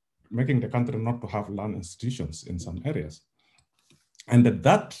making the country not to have land institutions in some areas. And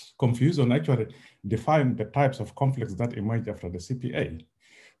that confusion actually defined the types of conflicts that emerged after the CPA.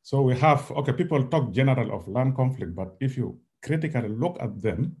 So we have, okay, people talk general of land conflict, but if you critically look at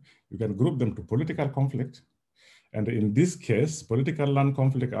them, you can group them to political conflict. And in this case, political land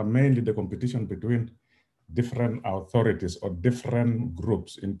conflict are mainly the competition between different authorities or different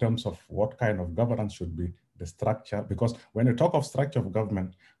groups in terms of what kind of governance should be the structure. Because when you talk of structure of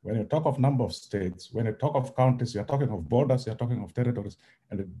government, when you talk of number of states, when you talk of counties, you're talking of borders, you're talking of territories,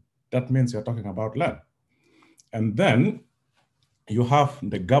 and that means you're talking about land. And then you have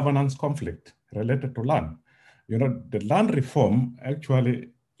the governance conflict related to land. You know, the land reform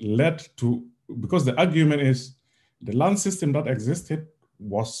actually led to, because the argument is the land system that existed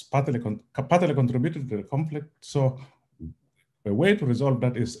was partly contributed to the conflict. So the way to resolve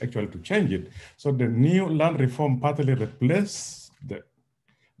that is actually to change it. So the new land reform partly replaced the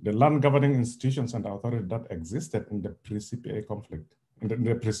land governing institutions and authority that existed in the pre-CPA conflict, in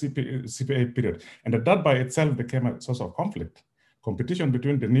the pre-CPA period. And that by itself became a source of conflict. Competition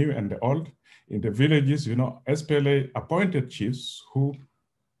between the new and the old. In the villages, you know, SPLA appointed chiefs who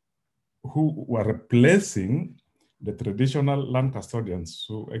were replacing the traditional land custodians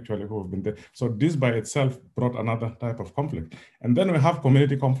who have been there. So this by itself brought another type of conflict. And then we have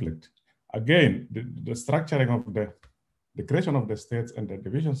community conflict. Again, the structuring of the creation of the states and the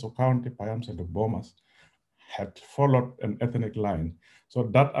divisions of county, Payams, and the Bomas had followed an ethnic line. So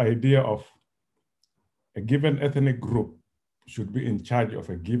that idea of a given ethnic group should be in charge of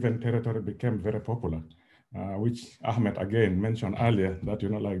a given territory became very popular. Which Ahmed again mentioned earlier, that, you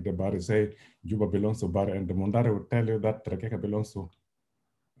know, like the Bari say, Juba belongs to Bari, and the Mondari would tell you that Trekeka belongs to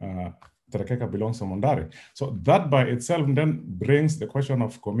Mondari. So that by itself then brings the question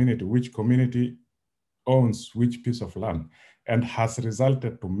of community, which community owns which piece of land, and has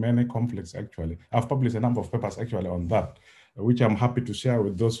resulted to many conflicts actually. I've published a number of papers actually on that, which I'm happy to share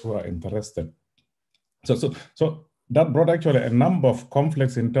with those who are interested. So that brought actually a number of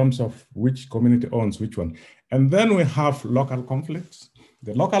conflicts in terms of which community owns which one. And then we have local conflicts.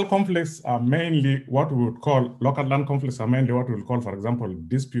 The local conflicts are mainly what we would call, local land conflicts are mainly what we would call, for example,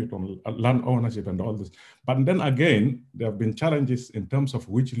 dispute on land ownership and all this. But then again, there have been challenges in terms of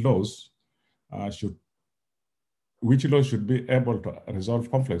which laws should be able to resolve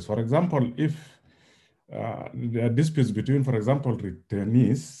conflicts. For example, if there are disputes between, for example,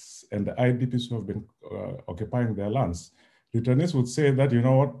 returnees and the IDPs who have been occupying their lands, returnees would say that, you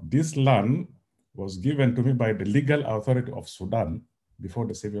know what, this land was given to me by the legal authority of Sudan before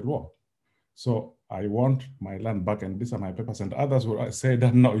the civil war. So I want my land back, and these are my papers. And others will say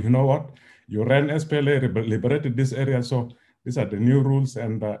that, no, you know what? You ran SPLA, liberated this area, so these are the new rules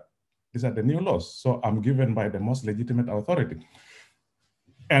and these are the new laws. So I'm given by the most legitimate authority.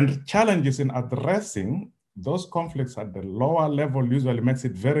 And challenges in addressing those conflicts at the lower level usually makes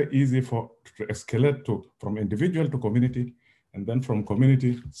it very easy to escalate from individual to community, and then from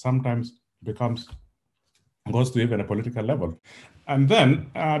community sometimes goes to even a political level. And then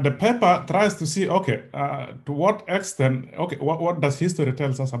the paper tries to see, okay, to what extent, okay, what does history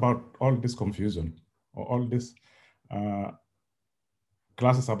tells us about all this confusion or all these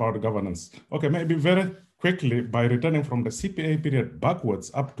classes about governance? Okay, maybe very quickly, by returning from the CPA period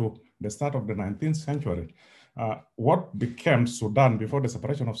backwards up to the start of the 19th century, what became Sudan before the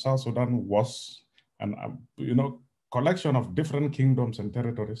separation of South Sudan was an collection of different kingdoms and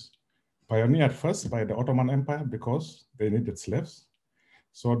territories, pioneered first by the Ottoman Empire because they needed slaves.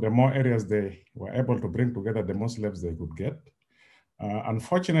 So the more areas they were able to bring together, the more slaves they could get.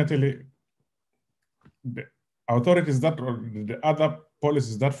 Unfortunately, the authorities that, or the other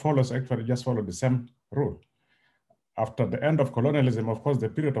policies that follows actually just follow the same rule. After the end of colonialism, of course, the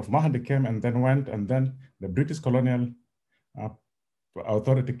period of Mahdi came and then went, and then the British colonial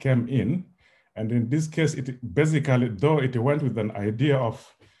authority came in. And in this case, it basically, though it went with an idea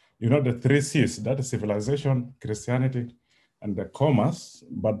of, the 3 C's, that is civilization, Christianity, and the commerce,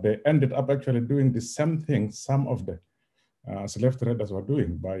 but they ended up actually doing the same thing some of the slave traders were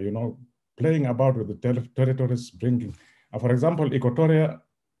doing by, playing about with the territories, bringing, for example, Equatoria,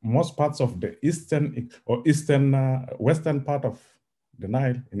 most parts of the western part of the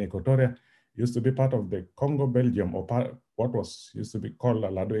Nile in Equatoria used to be part of the Congo Belgium, or what was used to be called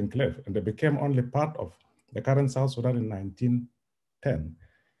Lado Enclave, and they became only part of the current South Sudan in 1910,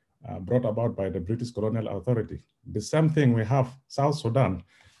 brought about by the British colonial authority. The same thing we have South Sudan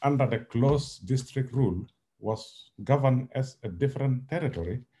under the closed district rule was governed as a different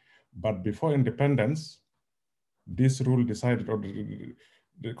territory, but before independence, this rule decided, or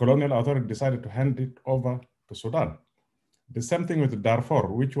the colonial authority decided to hand it over to Sudan. The same thing with Darfur,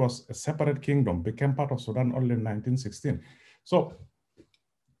 which was a separate kingdom, became part of Sudan only in 1916. So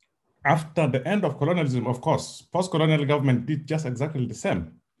after the end of colonialism, of course, post-colonial government did just exactly the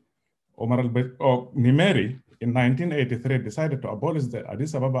same. Nimeri in 1983 decided to abolish the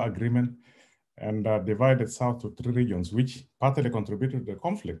Addis Ababa Agreement and divided South to 3 regions, which partly contributed to the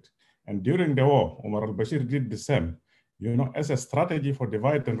conflict. And during the war, Omar al-Bashir did the same. As a strategy for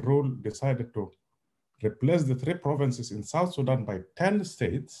divide and rule, decided to replace the 3 provinces in South Sudan by 10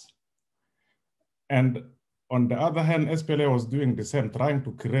 states. And on the other hand, SPLA was doing the same, trying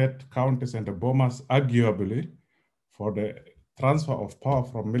to create counties and the bomas, arguably, for the transfer of power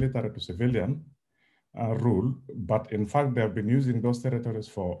from military to civilian rule. But in fact, they have been using those territories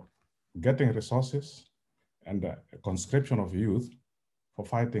for getting resources and conscription of youth for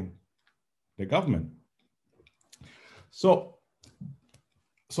fighting the government. So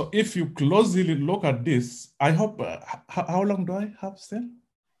if you closely look at this, I hope, how long do I have still?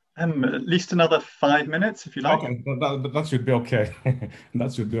 At least another 5 minutes, if you like. Okay, that should be okay.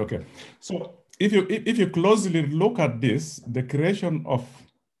 That should be okay. So if you closely look at this, the creation of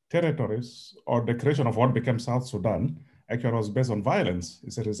territories, or the creation of what became South Sudan, actually was based on violence.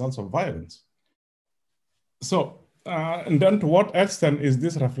 It's a result of violence. So, and then to what extent is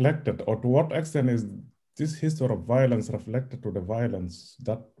this reflected, or to what extent is this history of violence reflected to the violence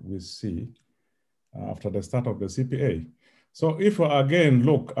that we see after the start of the CPA? So if we again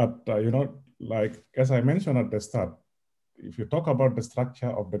look at, like, as I mentioned at the start, if you talk about the structure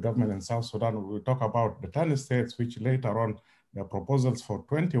of the government in South Sudan, we talk about the 10 states, which later on, their proposals for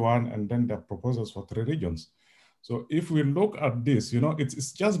 21, and then their proposals for 3 regions. So if we look at this,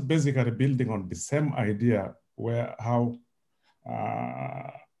 it's just basically building on the same idea where how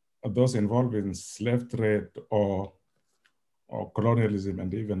those involved in slave trade or colonialism,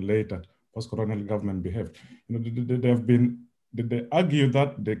 and even later post-colonial government behaved. They argue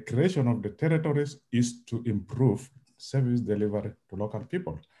that the creation of the territories is to improve service delivery to local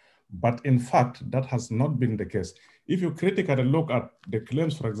people. But in fact, that has not been the case. If you critically look at the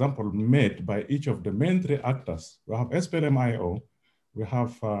claims, for example, made by each of the main 3 actors, we have SPLM-IO, we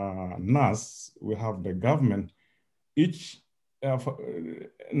have NAS, we have the government.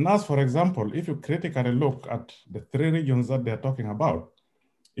 NAS, for example, if you critically look at the 3 regions that they're talking about,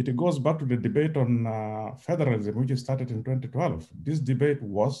 it goes back to the debate on federalism, which started in 2012. This debate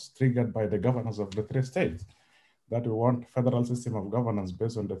was triggered by the governors of the 3 states, that we want federal system of governance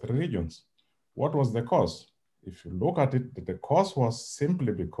based on the 3 regions. What was the cause? If you look at it, the cause was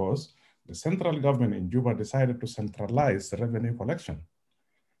simply because the central government in Juba decided to centralize revenue collection.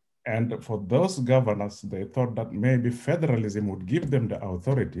 And for those governors, they thought that maybe federalism would give them the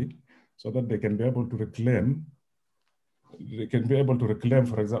authority so that they can be able to reclaim,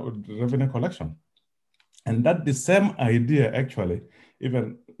 for example, revenue collection. And that the same idea, actually,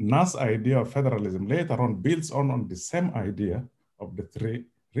 even NAS idea of federalism later on builds on the same idea of the three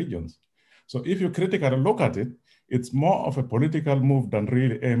regions. So if you critically look at it, it's more of a political move than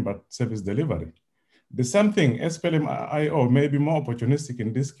really aimed at service delivery. The same thing, SPLM-IO may be more opportunistic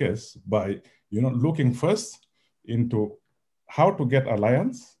in this case by looking first into how to get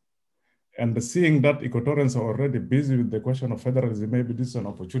alliance, and seeing that Equatorians are already busy with the question of federalism, maybe this is an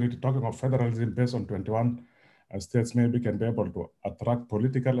opportunity. Talking of federalism based on 21 states maybe can be able to attract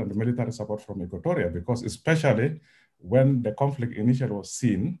political and military support from Equatoria, because especially when the conflict initially was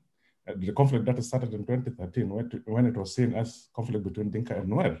seen, the conflict that started in 2013, when it was seen as conflict between Dinka and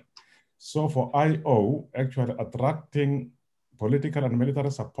Nuer. So for IO, actually attracting political and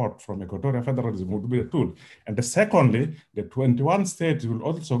military support from Equatorial federalism would be a tool. And secondly, the 21 states will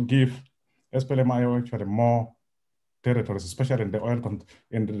also give SPLM-IO actually more territories, especially in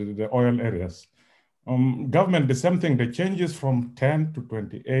the oil areas. Government, the same thing, the changes from 10 to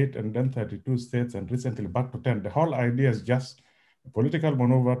 28 and then 32 states and recently back to 10. The whole idea is just a political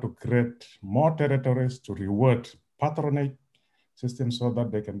maneuver to create more territories, to reward patronage system so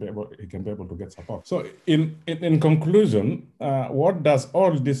that he can be able to get support. So in conclusion, what does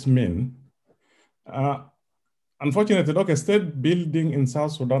all this mean? Unfortunately, okay, state building in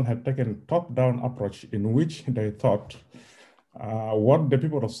South Sudan had taken a top-down approach in which they thought what the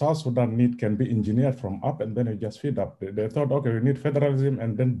people of South Sudan need can be engineered from up, and then you just feed up. They thought, okay, we need federalism,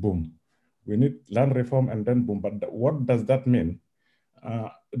 and then boom. We need land reform, and then boom. But what does that mean?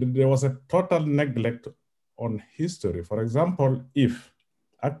 There was a total neglect on history. For example, if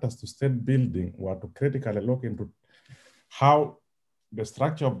actors to state building were to critically look into how the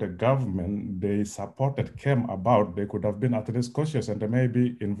structure of the government they supported came about, they could have been at least cautious and they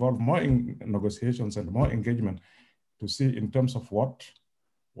maybe involved more in negotiations and more engagement to see in terms of what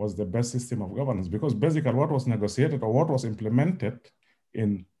was the best system of governance. Because basically what was negotiated or what was implemented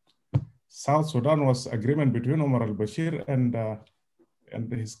in South Sudan was agreement between Omar al-Bashir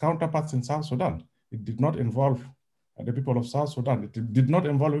and his counterparts in South Sudan. It did not involve the people of South Sudan. It did not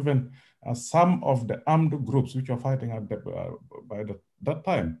involve even some of the armed groups which were fighting at that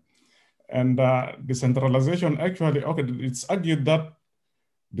time. And decentralization actually, okay, it's argued that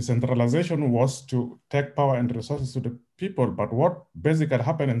decentralization was to take power and resources to the people, but what basically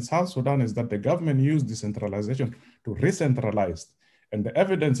happened in South Sudan is that the government used decentralization to re-centralize. And the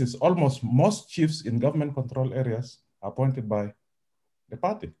evidence is almost most chiefs in government control areas are appointed by the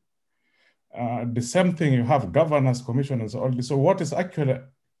party. The same thing, you have governors, commissioners, all this. So what is actually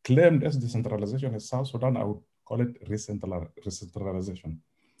claimed as decentralization in South Sudan, I would call it re-centralization.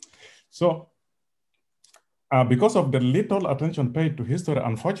 So because of the little attention paid to history,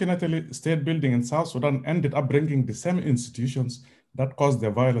 unfortunately, state building in South Sudan ended up bringing the same institutions that caused the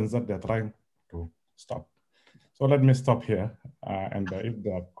violence that they're trying to stop. So let me stop here. And if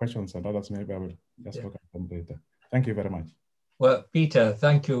there are questions and others, maybe I will just look at them later. Thank you very much. Well, Peter,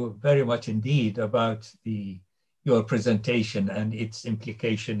 thank you very much indeed about your presentation and its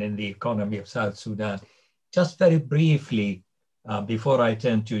implication in the economy of South Sudan. Just very briefly, before I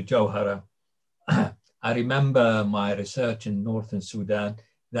turn to Jawhara, I remember my research in Northern Sudan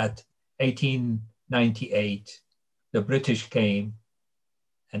that 1898, the British came,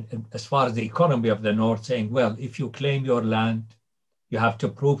 and as far as the economy of the North, saying, well, if you claim your land, you have to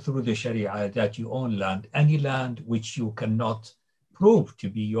prove through the Sharia that you own land. Any land which you cannot prove to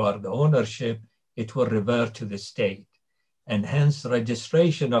be the ownership, it will revert to the state. And hence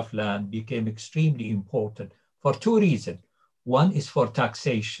registration of land became extremely important for two reasons. One is for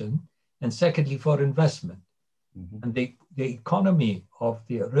taxation, and secondly for investment. Mm-hmm. And the economy of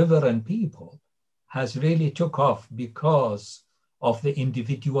the river and people has really took off because of the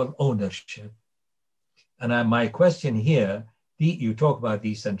individual ownership. And my question here, you talk about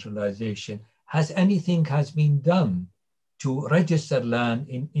decentralization, has been done to register land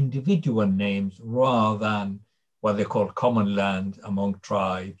in individual names rather than what they call common land among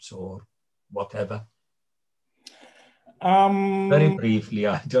tribes or whatever? Very briefly,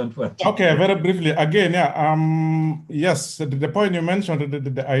 I don't want to. Okay, very briefly. Again, yes, the point you mentioned,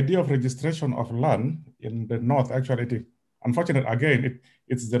 the idea of registration of land in the North, actually, unfortunately, again,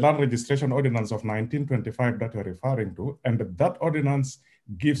 it's the Land Registration Ordinance of 1925 that you're referring to, and that ordinance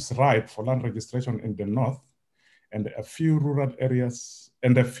gives right for land registration in the North and a few rural areas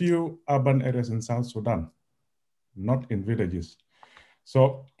and a few urban areas in South Sudan, not in villages.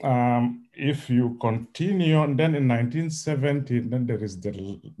 So if you continue, and then in 1970, then there is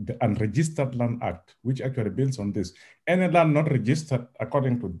the Unregistered Land Act, which actually builds on this. Any land not registered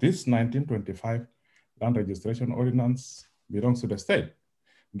according to this 1925 Land Registration Ordinance belongs to the state.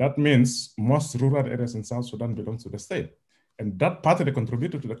 That means most rural areas in South Sudan belong to the state. And that partly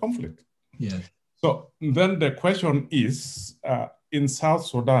contributed to the conflict. Yes. So then the question is, in South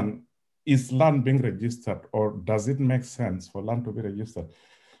Sudan, is land being registered, or does it make sense for land to be registered?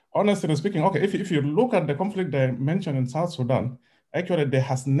 Honestly speaking, okay, if you look at the conflict I mentioned in South Sudan, actually there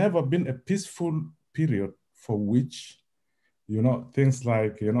has never been a peaceful period for which, things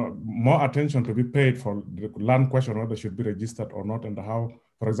like, more attention to be paid for the land question, whether it should be registered or not, and how,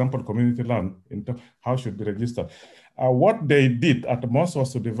 for example, community land, how should be registered. What they did at the most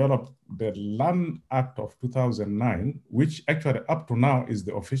was to develop the Land Act of 2009, which actually up to now is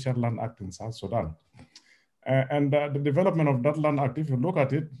the official Land Act in South Sudan. And the development of that Land Act, if you look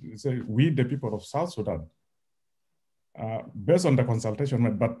at it, we, the people of South Sudan, based on the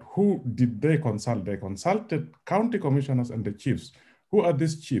consultation, but who did they consult? They consulted county commissioners and the chiefs. Who are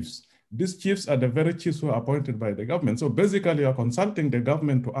these chiefs? These chiefs are the very chiefs who are appointed by the government. So basically, you're consulting the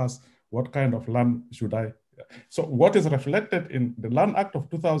government to ask, what kind of land should I? So what is reflected in the Land Act of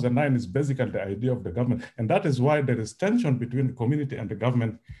 2009 is basically the idea of the government. And that is why there is tension between the community and the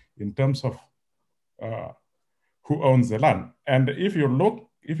government in terms of who owns the land. And if you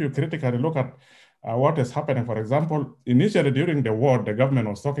critically look at what is happening, for example, initially during the war, the government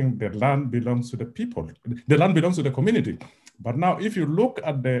was talking the land belongs to the people, the land belongs to the community. But now if you look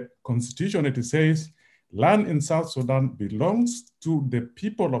at the constitution, it says land in South Sudan belongs to the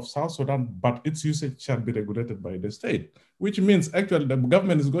people of South Sudan, but its usage shall be regulated by the state, which means actually the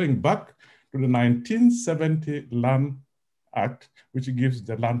government is going back to the 1970 Land Act, which gives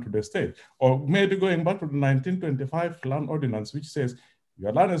the land to the state, or maybe going back to the 1925 Land Ordinance, which says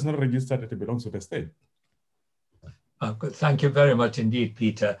your land is not registered, it belongs to the state. Good. Thank you very much indeed,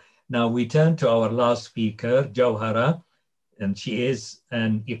 Peter. Now we turn to our last speaker, Jawhara, and she is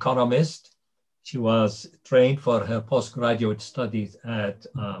an economist. She was trained for her postgraduate studies at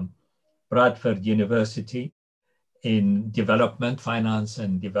Bradford University in development, finance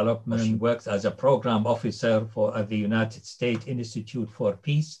and development. She works as a program officer at the United States Institute for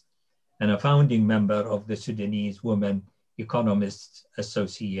Peace and a founding member of the Sudanese Women Economists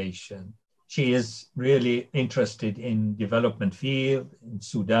Association. She is really interested in development field in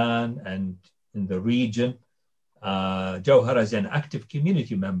Sudan and in the region. Jawhara is an active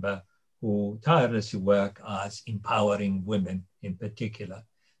community member who tirelessly work as empowering women in particular.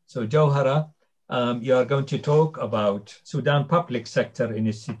 So Jawhara, you are going to talk about Sudan public sector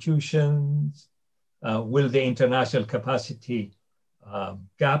institutions. Will the international capacity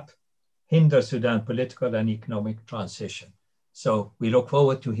gap hinder Sudan political and economic transition? So we look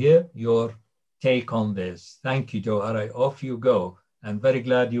forward to hear your take on this. Thank you, Jawhara. Off you go. I'm very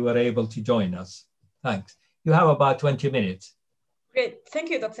glad you were able to join us. Thanks. You have about 20 minutes. Great. Thank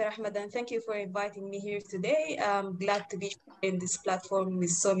you, Dr. Ahmed, and thank you for inviting me here today. I'm glad to be in this platform with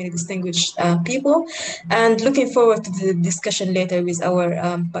so many distinguished people, and looking forward to the discussion later with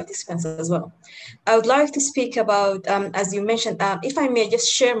our participants as well. I would like to speak about, as you mentioned, if I may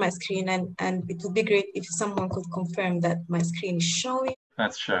just share my screen, and it would be great if someone could confirm that my screen is showing.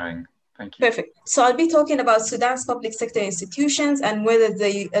 That's showing. Thank you. Perfect. So I'll be talking about Sudan's public sector institutions and whether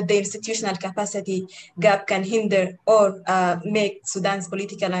the institutional capacity gap can hinder or make Sudan's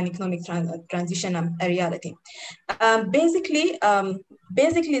political and economic transition a reality. Basically,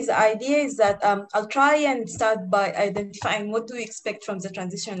 the idea is that I'll try and start by identifying what do we expect from the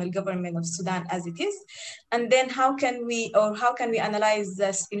transitional government of Sudan as it is, and then how can we analyze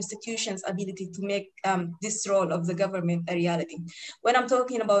this institution's ability to make this role of the government a reality. When I'm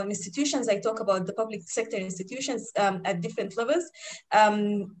talking about institutions, I talk about the public sector institutions at different levels,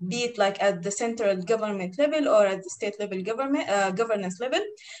 be it like at the central government level or at the state level governance level.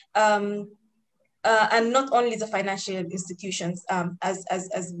 And not only the financial institutions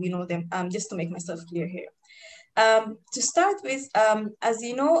as we know them, just to make myself clear here. To start with, as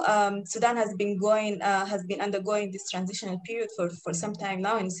you know, Sudan has been undergoing this transitional period for some time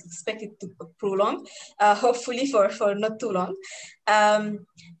now, and it's expected to prolong, hopefully for not too long.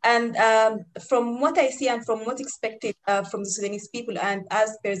 From what I see and from what expected from the Sudanese people, and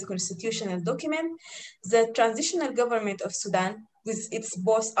as per the constitutional document, the transitional government of Sudan, with its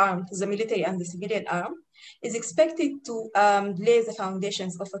both arms, the military and the civilian arm, is expected to lay the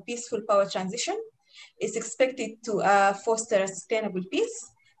foundations of a peaceful power transition. It's expected to foster a sustainable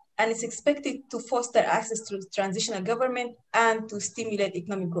peace, and it's expected to foster access to transitional government and to stimulate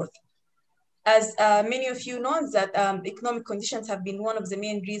economic growth. As many of you know, that economic conditions have been one of the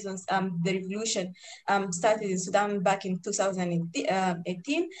main reasons the revolution started in Sudan back in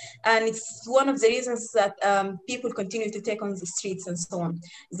 2018, and it's one of the reasons that people continue to take on the streets and so on.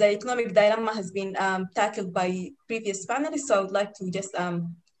 The economic dilemma has been tackled by previous panelists, so I would like to just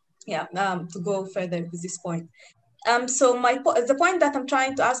to go further with this point. So the point that I'm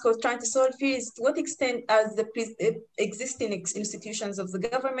trying to ask or trying to solve here is to what extent are the existing institutions of the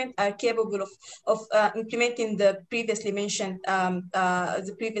government are capable of implementing the previously mentioned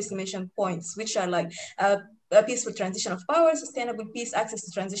points, which are like a peaceful transition of power, sustainable peace, access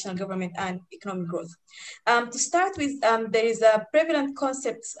to transitional government, and economic growth. To start with, there is a prevalent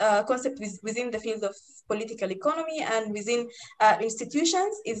concept within the field of political economy and within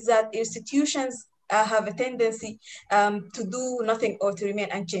institutions, is that institutions have a tendency to do nothing or to remain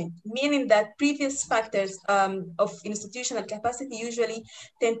unchanged, meaning that previous factors of institutional capacity usually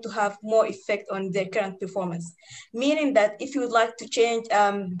tend to have more effect on their current performance. Meaning that if you would like to change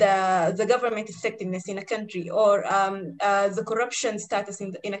the government effectiveness in a country or the corruption status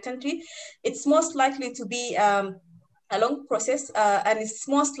in a country, it's most likely to be a long process, and it's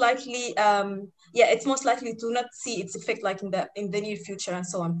most likely to not see its effect like in the near future and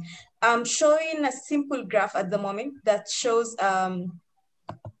so on. I'm showing a simple graph at the moment that shows to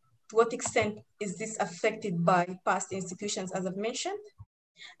what extent is this affected by past institutions, as I've mentioned.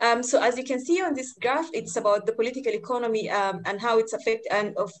 So as you can see on this graph, it's about the political economy and how it's affected,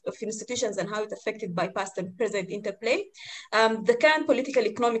 and of institutions and how it's affected by past and present interplay. The current political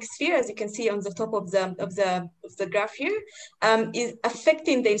economic sphere, as you can see on the top of the graph here, is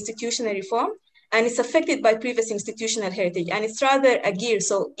affecting the institutional reform, and it's affected by previous institutional heritage, and it's rather a gear,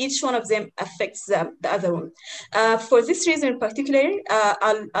 so each one of them affects the other one. For this reason in particular,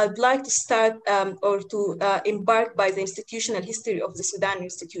 I'd like to start or to embark by the institutional history of the Sudan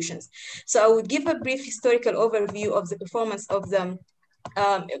institutions. So I would give a brief historical overview of the performance of the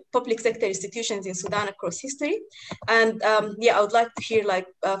public sector institutions in Sudan across history. And I would like to hear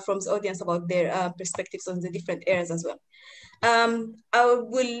from the audience about their perspectives on the different eras as well. I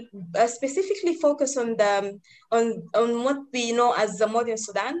will specifically focus on what we know as the modern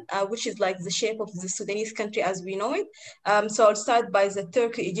Sudan, which is like the shape of the Sudanese country as we know it. So I'll start by the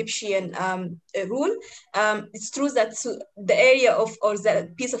Turco-Egyptian rule. It's true that the area or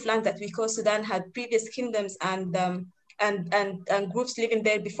the piece of land that we call Sudan had previous kingdoms and groups living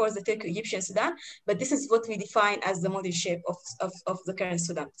there before the Turco-Egyptian Sudan, but this is what we define as the modern shape of the current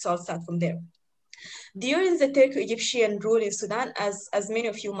Sudan. So I'll start from there. During the Turco-Egyptian rule in Sudan, as many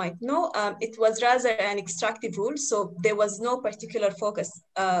of you might know, it was rather an extractive rule, so there was no particular focus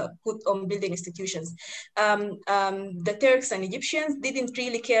put on building institutions. The Turks and Egyptians didn't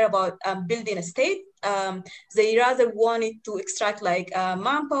really care about building a state. They rather wanted to extract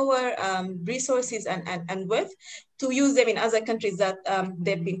manpower, resources, and wealth to use them in other countries that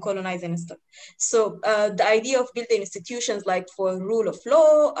they've been colonizing and stuff. So the idea of building institutions like for rule of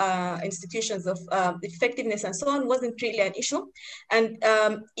law, institutions of effectiveness and so on wasn't really an issue. And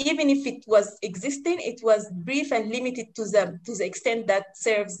even if it was existing, it was brief and limited to the extent that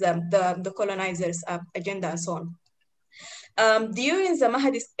serves the colonizers' agenda and so on. During the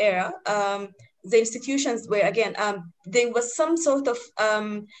Mahdi's era, the institutions were, again, there was some sort of,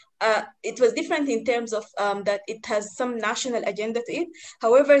 it was different in terms of that it has some national agenda to it.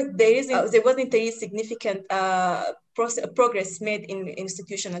 However, there wasn't a significant progress made in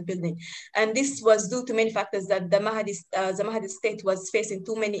institutional building. And this was due to many factors, that the Mahdi state was facing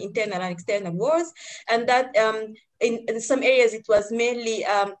too many internal and external wars, and that in some areas it was mainly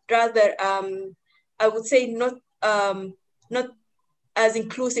rather, I would say, not as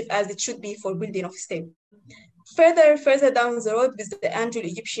inclusive as it should be for building of state. Further down the road with the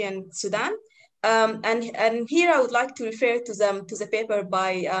Anglo-Egyptian Sudan, and here I would like to refer to the paper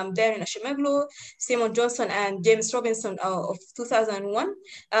by Darren Ashimoglu, Simon Johnson, and James Robinson of 2001,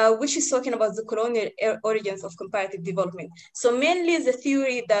 which is talking about the colonial origins of comparative development. So mainly the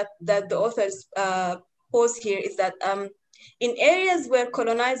theory that the authors pose here is that in areas where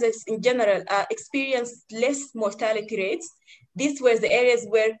colonizers in general experienced less mortality rates, these were the areas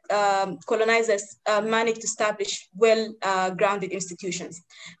where colonizers managed to establish well-grounded institutions,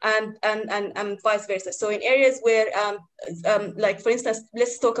 and vice versa. So in areas where, like for instance,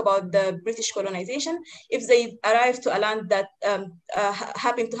 let's talk about the British colonization. If they arrived to a land that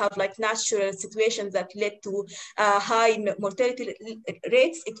happened to have natural situations that led to high mortality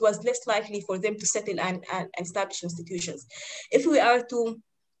rates, it was less likely for them to settle and establish institutions. If we are to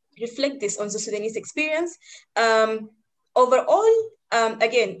reflect this on the Sudanese experience, overall,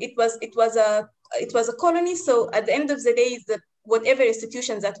 again, it was a colony. So at the end of the day, whatever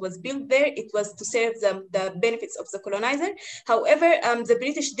institutions that was built there, it was to serve the benefits of the colonizer. However, the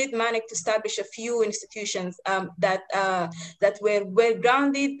British did manage to establish a few institutions that were well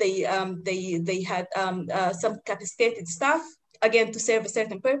grounded. They had some capacitated staff, again, to serve a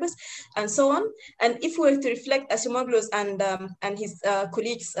certain purpose, and so on. And if we were to reflect Acemoglu's and his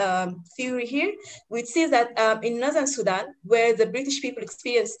colleagues' theory here, we'd see that in Northern Sudan, where the British people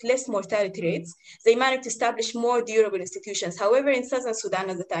experienced less mortality rates, they managed to establish more durable institutions. However, in Southern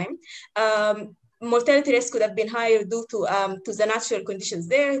Sudan at the time, mortality rates could have been higher due to the natural conditions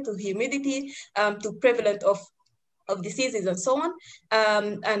there, to humidity, to prevalence of diseases and so on,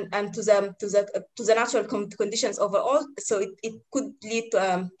 and to the natural conditions overall. So it could lead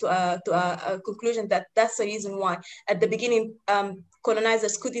to a conclusion that that's the reason why at the beginning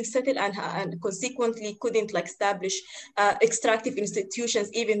colonizers couldn't settle and consequently couldn't like extractive institutions,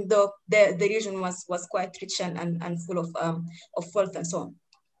 even though the region was quite rich and full of wealth and so on.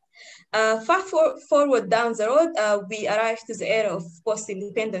 Fast forward down the road, we arrived to the era of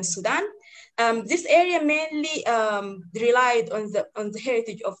post-independent Sudan. This area mainly relied on the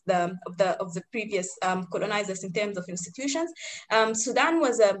heritage of the previous colonizers in terms of institutions. Sudan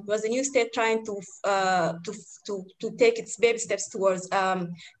was a new state trying to take its baby steps towards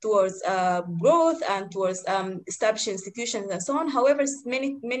growth and towards establishing institutions and so on. However,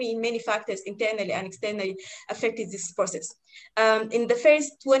 many factors internally and externally affected this process. In the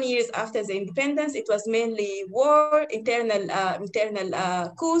first 20 years after the independence, it was mainly war, internal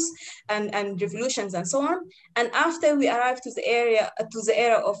coups, and revolutions and so on. And after we arrived to the era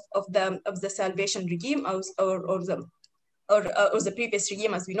of the Salvation regime or the previous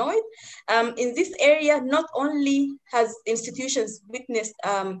regime as we know it, in this area, not only has institutions witnessed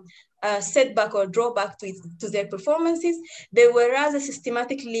setback or drawback to their performances, they were rather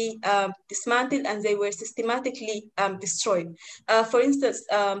systematically dismantled and they were systematically destroyed. For instance,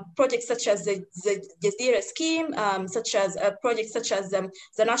 projects such as the Jazeera scheme, projects such as the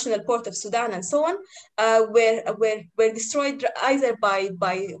National Port of Sudan and so on, were destroyed either by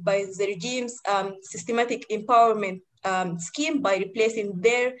the regime's systematic empowerment scheme by replacing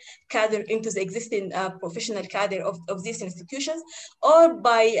their cadre into the existing professional cadre of these institutions, or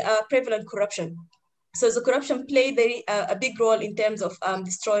by prevalent corruption. So the corruption played a big role in terms of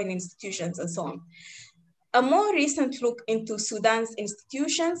destroying institutions and so on. A more recent look into Sudan's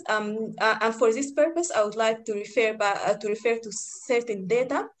institutions, and for this purpose, I would like to refer to certain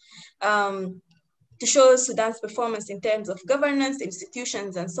data to show Sudan's performance in terms of governance,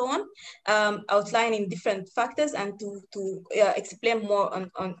 institutions, and so on, outlining different factors and to explain more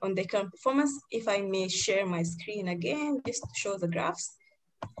on the current performance. If I may share my screen again, just to show the graphs.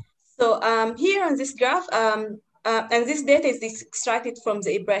 So here on this graph, and this data is extracted from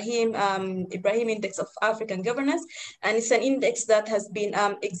the Ibrahim Index of African Governance, and it's an index that has been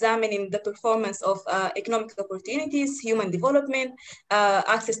examining the performance of economic opportunities, human development,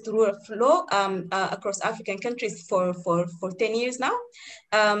 access to rule of law across African countries for 10 years now.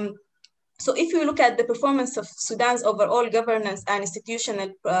 So if you look at the performance of Sudan's overall governance and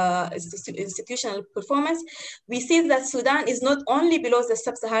institutional performance, we see that Sudan is not only below the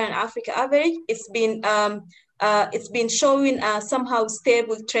sub-Saharan Africa average, it's been showing a somehow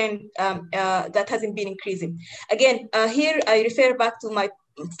stable trend that hasn't been increasing. Again, here I refer back to my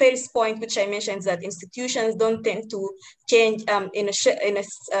first point, which I mentioned, that institutions don't tend to change in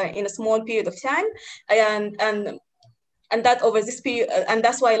a small period of time, and that over this period, and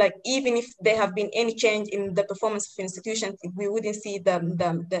that's why, like, even if there have been any change in the performance of institutions, we wouldn't see the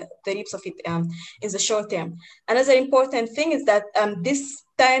reaps of it in the short term. Another important thing is that this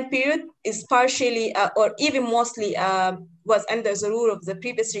time period is partially or even mostly was under the rule of the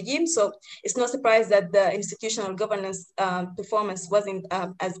previous regime. So it's no surprise that the institutional governance performance wasn't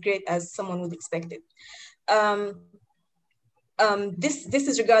as great as someone would expect it. This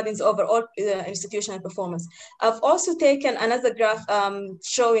is regarding the overall institutional performance. I've also taken another graph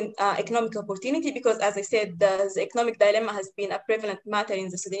showing economic opportunity, because, as I said, the economic dilemma has been a prevalent matter in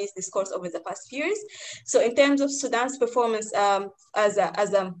the Sudanese discourse over the past few years. So in terms of Sudan's performance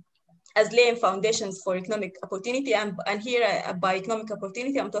as laying foundations for economic opportunity, and here by economic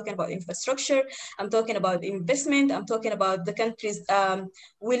opportunity, I'm talking about infrastructure, I'm talking about investment, I'm talking about the country's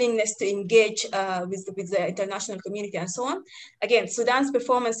willingness to engage with the international community and so on. Again, Sudan's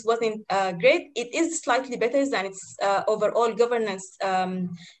performance wasn't great. It is slightly better than its overall governance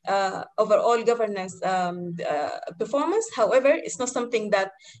performance. However, it's not something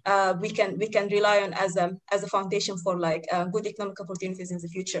that we can rely on as a foundation for like good economic opportunities in the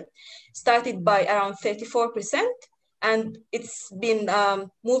future. Started by around 34%, and it's been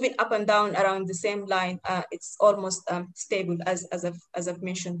moving up and down around the same line. It's almost stable, as I've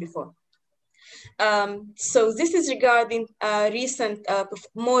mentioned before. So this is regarding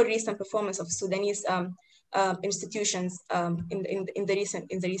more recent performance of Sudanese institutions in the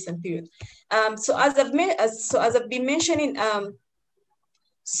recent period. So as I've been mentioning,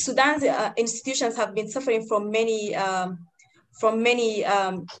 Sudan's institutions have been suffering from many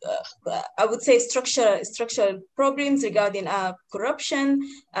I would say structural problems regarding corruption,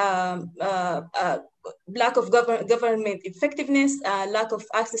 lack of government effectiveness, lack of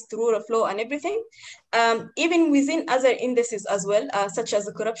access to rule of law and everything. Even within other indices as well, such as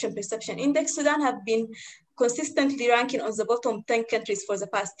the Corruption Perception Index, Sudan have been consistently ranking on the bottom 10 countries for the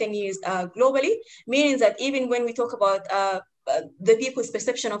past 10 years globally, meaning that even when we talk about the people's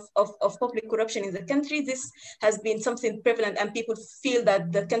perception of public corruption in the country, this has been something prevalent, and people feel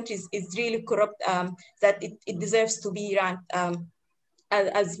that the country is really corrupt, that it deserves to be ranked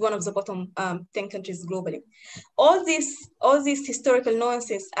as one of the bottom 10 countries globally. All these historical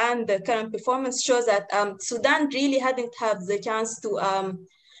nuances and the current performance shows that Sudan really hadn't had the chance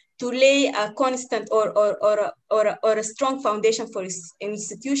to lay a constant or a strong foundation for its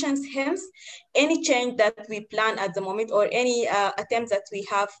institutions. Hence, any change that we plan at the moment, or any attempts that we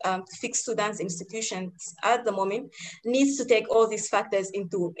have to fix Sudan's institutions at the moment, needs to take all these factors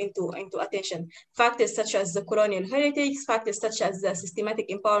into attention. Factors such as the colonial heritage, factors such as the systematic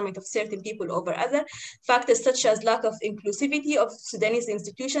empowerment of certain people over others, factors such as lack of inclusivity of Sudanese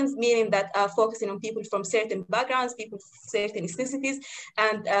institutions, meaning that focusing on people from certain backgrounds, people from certain ethnicities,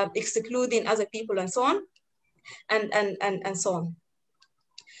 and excluding other people, and so on, and so on.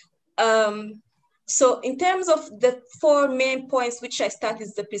 So in terms of the 4 main points which I started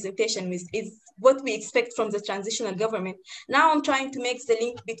the presentation with, is what we expect from the transitional government. Now I'm trying to make the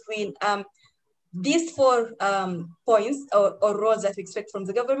link between these 4 points or roles that we expect from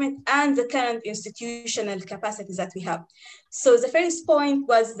the government and the current institutional capacities that we have. So the first point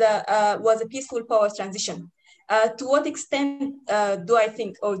was a peaceful power transition. To what extent do I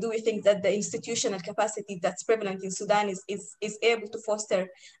think, or do we think, that the institutional capacity that's prevalent in Sudan is able to foster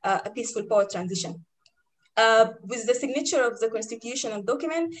a peaceful power transition? With the signature of the constitutional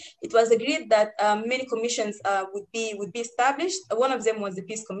document, it was agreed that many commissions would be established. One of them was the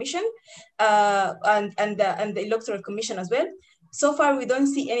Peace Commission and the Electoral Commission as well. So far, we don't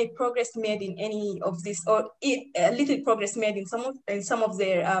see any progress made in any of this, or a little progress made in some of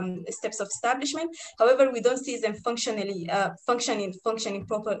their steps of establishment. However, we don't see them functioning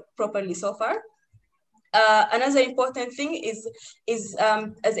properly so far. Another important thing is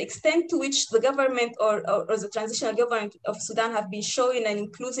the extent to which the government or the transitional government of Sudan have been showing an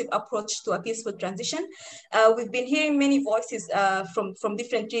inclusive approach to a peaceful transition. We've been hearing many voices from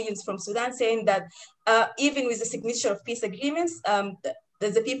different regions from Sudan saying that even with the signature of peace agreements,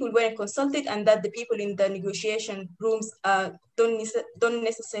 the people weren't consulted, and that the people in the negotiation rooms don't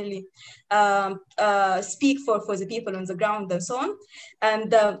necessarily speak for the people on the ground, and so on.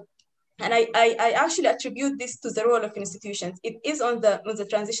 And I actually attribute this to the role of institutions. It is on the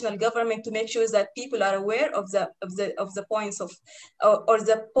transitional government to make sure that people are aware of the points of or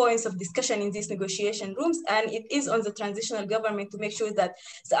the points of discussion in these negotiation rooms, and it is on the transitional government to make sure that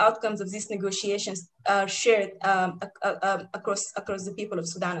the outcomes of these negotiations are shared across the people of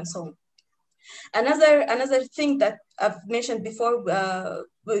Sudan, and so on. Another thing that I've mentioned before,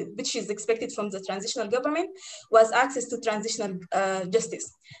 which is expected from the transitional government, was access to transitional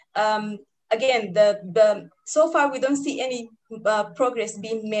justice. Again, so far we don't see any progress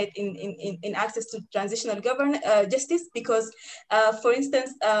being made in access to transitional justice, because, for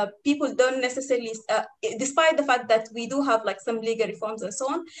instance, people don't necessarily, despite the fact that we do have like some legal reforms and so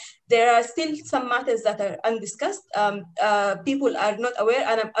on, there are still some matters that are undiscussed. People are not aware,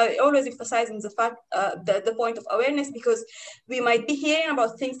 and I always emphasize on the fact, the point of awareness, because we might be hearing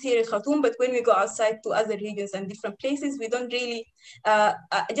about things here in Khartoum, but when we go outside to other regions and different places, we don't really,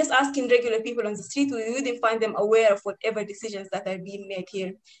 just asking regular people on the street, we wouldn't find them aware of whatever decisions that are being made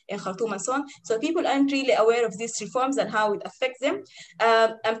here in Khartoum and so on. So people aren't really aware of these reforms and how it affects them.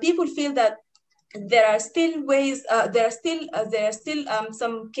 And people feel that there are still ways, there are still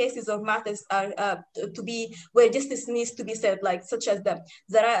some cases or matters are to be where justice needs to be served, like such as the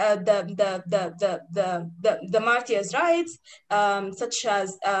martyrs' rights, such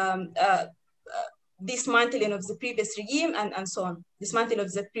as dismantling of the previous regime and so on, dismantling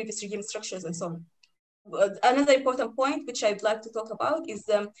of the previous regime structures and so on. Another important point, which I'd like to talk about, is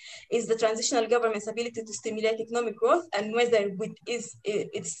the transitional government's ability to stimulate economic growth, and whether with its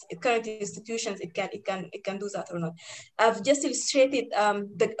current institutions it can do that or not. I've just illustrated on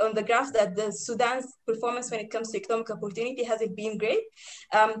the graph that the Sudan's performance when it comes to economic opportunity hasn't been great.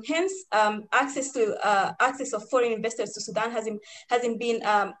 Hence, access of foreign investors to Sudan hasn't been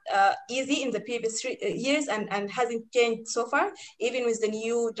easy in the previous years, and hasn't changed so far. Even with the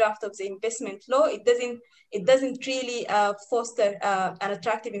new draft of the investment law, it doesn't really foster an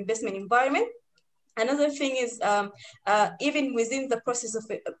attractive investment environment. Another thing is even within the processes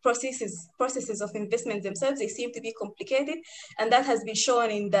of investment themselves, they seem to be complicated, and that has been shown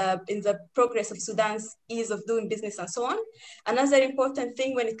in the progress of Sudan's ease of doing business and so on. Another important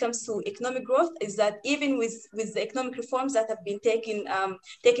thing when it comes to economic growth is that even with the economic reforms that have been taking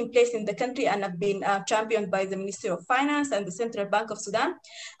place in the country and have been championed by the Ministry of Finance and the Central Bank of Sudan,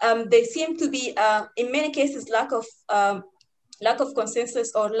 there seem to be in many cases lack of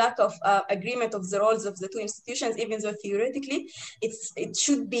consensus or lack of agreement of the roles of the two institutions, even though theoretically it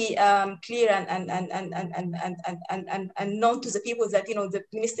should be clear and known to the people that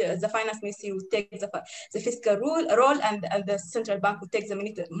the finance ministry would take the fiscal role and the central bank would take the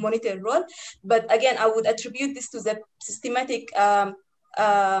monetary role. But again, I would attribute this to the systematic I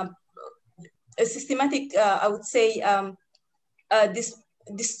would say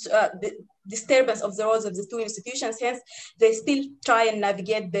disturbance of the roles of the two institutions. Hence, they still try and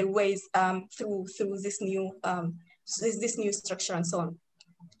navigate their ways through this new structure and so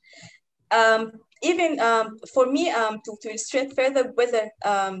on. Even for me, to illustrate further whether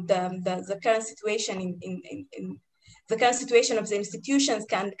the current situation in the current situation of the institutions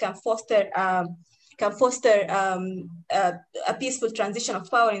can foster a peaceful transition of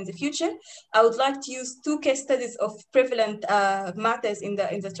power in the future, I would like to use two case studies of prevalent matters in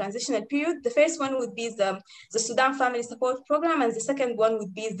the transitional period. The first one would be the Sudan Family Support Program, and the second one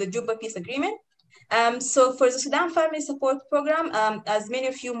would be the Juba Peace Agreement. So for the Sudan Family Support Program, as many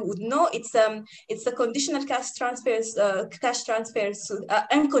of you would know, it's a conditional cash transfers,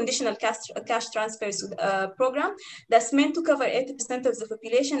 unconditional cash transfers program that's meant to cover 80% of the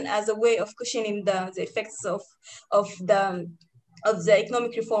population as a way of cushioning the effects of the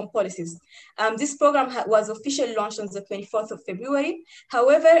economic reform policies. This program was officially launched on the 24th of February.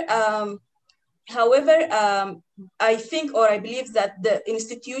 However, I think, or I believe that the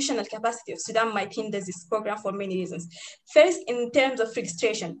institutional capacity of Sudan might hinder this program for many reasons. First, in terms of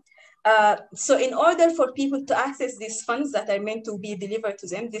registration. So in order for people to access these funds that are meant to be delivered to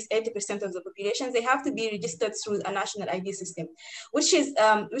them, this 80% of the population, they have to be registered through a national ID system, which is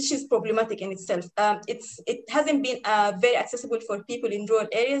problematic in itself. It hasn't been very accessible for people in rural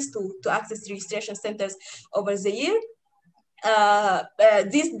areas to access registration centers over the year.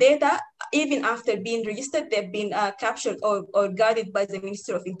 This data, even after being registered, they've been captured or guarded by the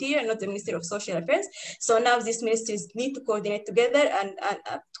Ministry of Interior, not the Ministry of Social Affairs. So now these ministries need to coordinate together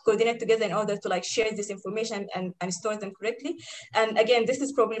in order to share this information and store them correctly. And again, this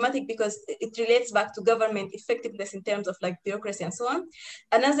is problematic because it relates back to government effectiveness in terms of bureaucracy and so on.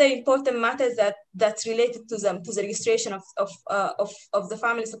 Another important matter that's related to the registration of the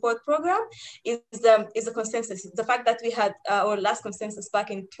family support program is the consensus. The fact that we had our last consensus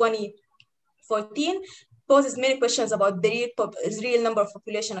back in 2014 poses many questions about the real number of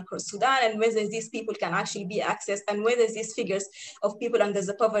population across Sudan and whether these people can actually be accessed and whether these figures of people under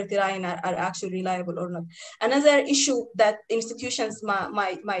the poverty line are actually reliable or not. Another issue that institutions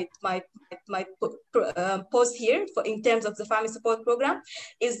might pose here in terms of the family support program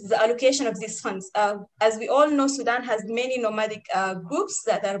is the allocation of these funds. As we all know, Sudan has many nomadic groups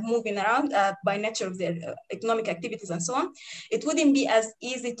that are moving around by nature of their economic activities and so on. It wouldn't be as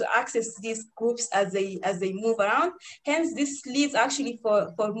easy to access these groups as they move around. Hence, this leads actually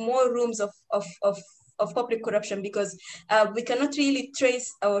for more rooms of public corruption because we cannot really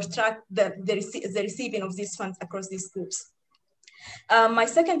trace or track the receiving of these funds across these groups. My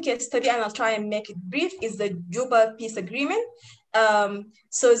second case study, and I'll try and make it brief, is the Juba Peace Agreement.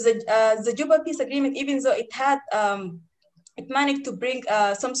 So the Juba Peace Agreement, even though it had it managed to bring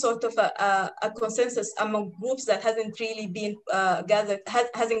some sort of a consensus among groups that hasn't really been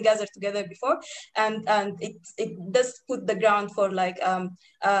hasn't gathered together before, and it does put the ground for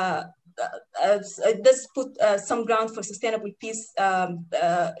it does put some ground for sustainable peace,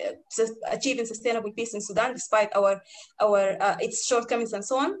 achieving sustainable peace in Sudan, despite its shortcomings and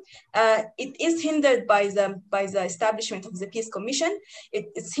so on. It is hindered by the establishment of the Peace Commission.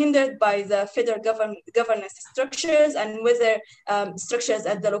 It's hindered by the federal governance structures and whether structures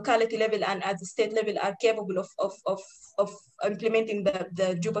at the locality level and at the state level are capable of implementing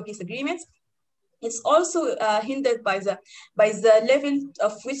the Juba Peace Agreements. It's also hindered by the level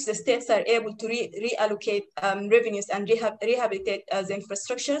of which the states are able to reallocate revenues and rehabilitate the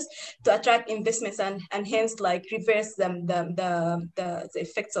infrastructures to attract investments and hence like reverse the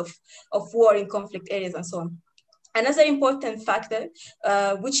effects of war in conflict areas and so on. Another important factor,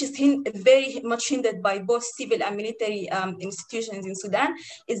 which is very much hindered by both civil and military institutions in Sudan,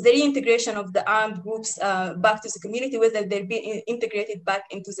 is the reintegration of the armed groups back to the community, whether they're being integrated back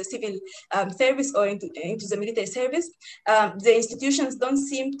into the civil service or into the military service. The institutions don't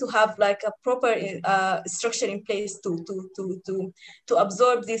seem to have like a proper structure in place to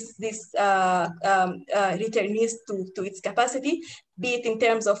absorb this returnees to its capacity, be it in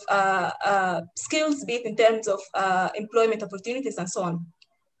terms of skills, be it in terms of employment opportunities, and so on.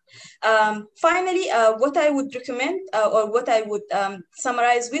 Finally, what I would recommend or what I would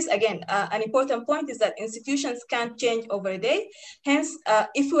summarize with, again, an important point is that institutions can't change over a day. Hence,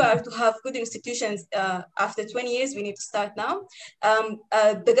 if we are to have good institutions after 20 years, we need to start now.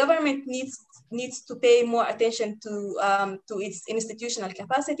 The government needs to pay more attention to its institutional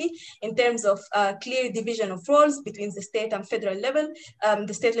capacity in terms of clear division of roles between the state and federal level,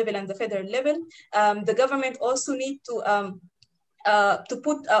 the state level and the federal level. The government also needs to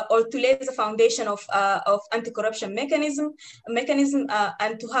put or to lay the foundation of anti-corruption mechanism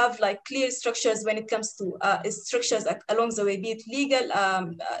and to have like clear structures when it comes to structures along the way, be it legal,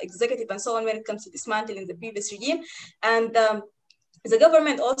 executive, and so on, when it comes to dismantling the previous regime. And the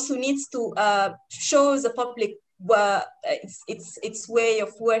government also needs to show the public its way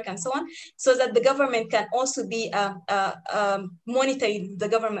of work and so on, so that the government can also be monitoring the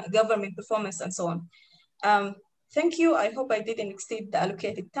government performance and so on. Thank you. I hope I didn't exceed the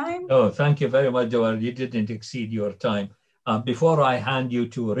allocated time. Oh, thank you very much, Joel. You didn't exceed your time. Before I hand you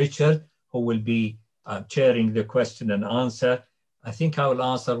to Richard, who will be chairing the question and answer, I think I will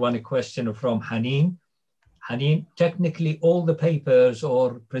answer one question from Haneen. Haneen, technically all the papers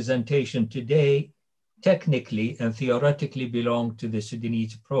or presentation today, technically and theoretically belong to the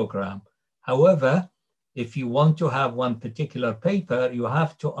Sudanese program. However, if you want to have one particular paper, you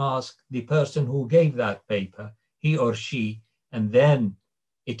have to ask the person who gave that paper, he or she, and then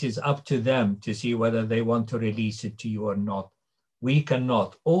it is up to them to see whether they want to release it to you or not. We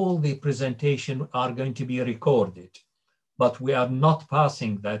cannot. All the presentation are going to be recorded, but we are not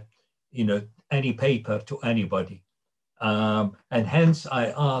passing that, any paper to anybody. And hence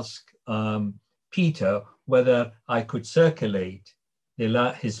I ask Peter whether I could circulate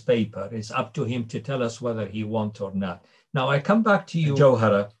his paper. It's up to him to tell us whether he wants or not. Now I come back to you,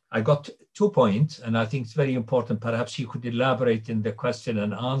 Jawhara. I got 2 points, and I think it's very important. Perhaps you could elaborate in the question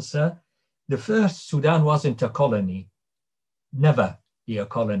and answer. The first, Sudan wasn't a colony, never be a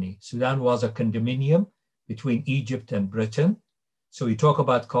colony. Sudan was a condominium between Egypt and Britain. So we talk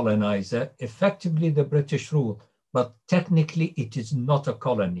about colonizer, effectively the British rule, but technically it is not a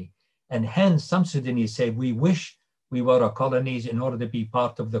colony. And hence some Sudanese say, we wish we were a colony in order to be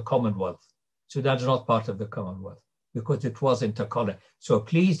part of the Commonwealth. Sudan is not part of the Commonwealth because it wasn't a colony. So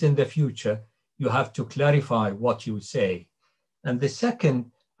please, in the future, you have to clarify what you say. And the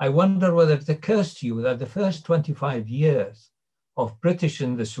second, I wonder whether it occurs to you that the first 25 years of British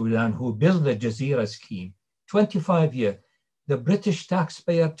in the Sudan who built the Jazeera scheme, 25 years, the British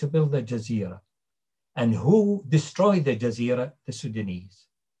taxpayer to build the Jazeera. And who destroyed the Jazeera? The Sudanese.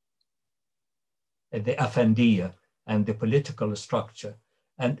 The Afandiyya and the political structure.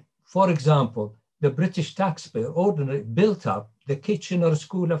 And for example, the British taxpayer ordinarily built up the Kitchener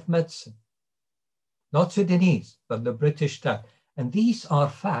School of Medicine. Not Sudanese, but the British tax. And these are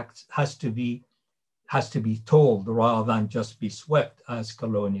facts, has to be told rather than just be swept as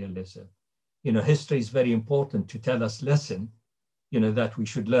colonialism. History is very important to tell us lesson, that we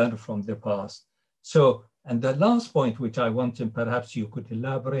should learn from the past. So, and the last point which I want, and perhaps you could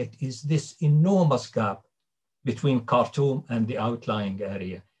elaborate, is this enormous gap between Khartoum and the outlying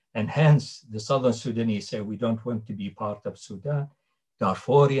area. And hence the Southern Sudanese say, we don't want to be part of Sudan.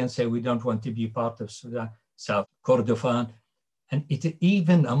 Darfurians say, we don't want to be part of Sudan. South Kordofan, and it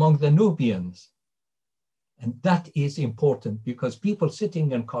even among the Nubians. And that is important because people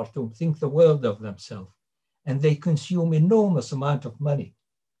sitting in Khartoum think the world of themselves, and they consume enormous amount of money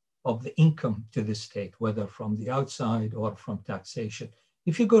of the income to the state, whether from the outside or from taxation.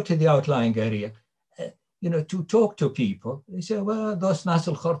 If you go to the outlying area, to talk to people, they say, well, those Nas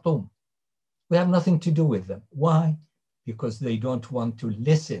al-Khartoum, we have nothing to do with them. Why? Because they don't want to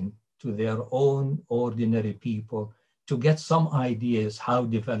listen to their own ordinary people to get some ideas how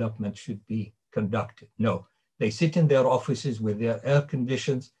development should be conducted. No, they sit in their offices with their air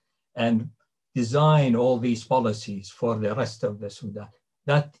conditions and design all these policies for the rest of the Sudan.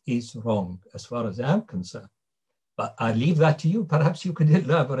 That is wrong as far as I'm concerned. But I leave that to you. Perhaps you could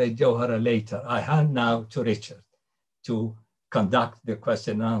elaborate, Jawhara, later. I hand now to Richard to conduct the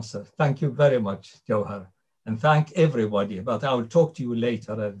question and answer. Thank you very much, Jawhara. And thank everybody, but I will talk to you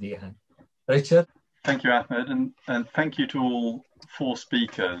later at the end. Richard? Thank you, Ahmed, and thank you to all four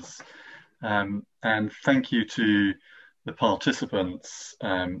speakers. And thank you to the participants,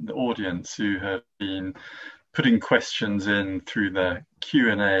 the audience who have been putting questions in through the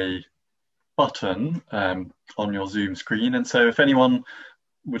Q&A button on your Zoom screen. And so if anyone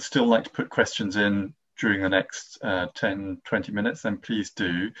would still like to put questions in during the next 10, 20 minutes, then please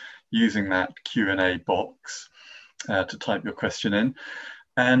do, using that Q&A box to type your question in.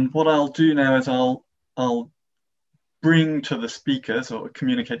 And what I'll do now is I'll bring to the speakers, or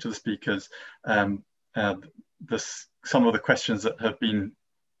communicate to the speakers, some of the questions that have been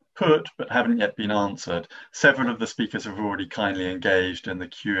put but haven't yet been answered. Several of the speakers have already kindly engaged in the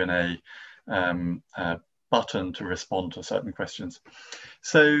Q&A button to respond to certain questions.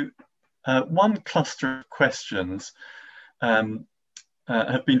 So one cluster of questions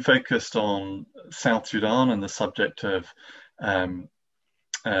have been focused on South Sudan and the subject of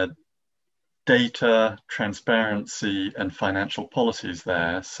data, transparency, and financial policies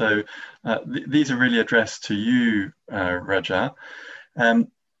there. So these are really addressed to you, Reja.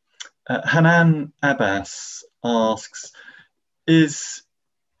 Hanan Abbas asks,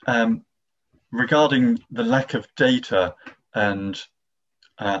 regarding the lack of data and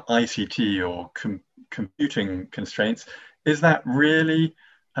ICT or computing constraints, is that really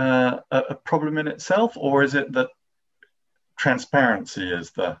a problem in itself, or is it that transparency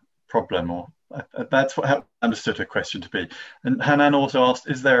is the problem? Or that's how I understood her question to be. And Hanan also asked,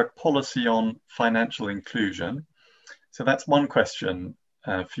 is there a policy on financial inclusion? So that's one question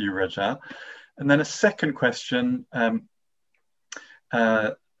for you, Reja. And then a second question,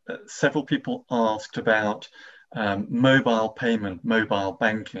 several people asked about mobile payment, mobile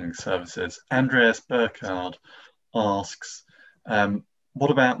banking services. Andreas Burkhardt asks,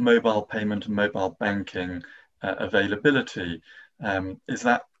 what about mobile payment and mobile banking availability? Is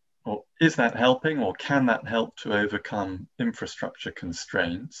that helping, or can that help to overcome infrastructure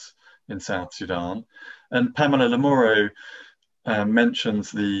constraints in South Sudan? And Pamela Lamoro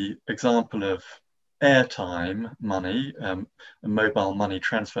mentions the example of airtime money, a mobile money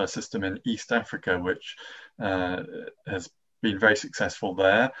transfer system in East Africa, which has been very successful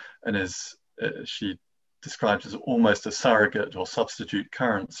there, and is, she described as almost a surrogate or substitute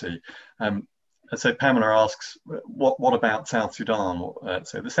currency. And so Pamela asks, what about South Sudan?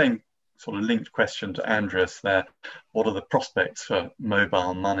 So the same sort of linked question to Andres there. What are the prospects for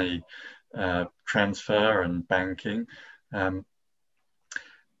mobile money transfer and banking?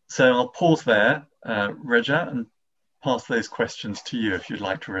 So I'll pause there, Reja, and pass those questions to you if you'd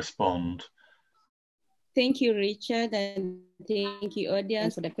like to respond. Thank you, Richard, and thank you,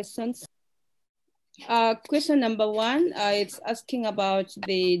 audience, for the questions. Question number one, it's asking about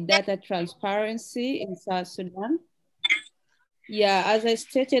the data transparency in South Sudan. Yeah, as I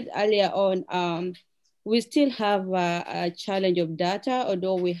stated earlier on, we still have a challenge of data,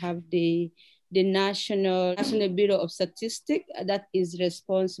 although we have the National Bureau of Statistics that is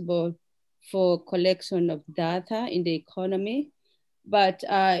responsible for collection of data in the economy. But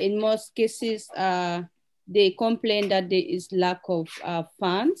in most cases, they complain that there is lack of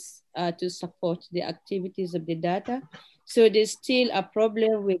funds to support the activities of the data. So there's still a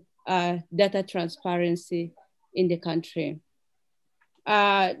problem with data transparency in the country.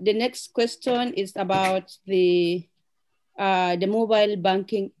 The next question is about the mobile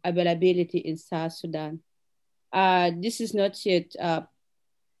banking availability in South Sudan. This is not yet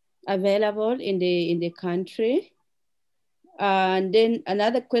available in the country. And then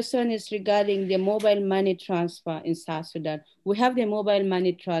another question is regarding the mobile money transfer in South Sudan. We have the mobile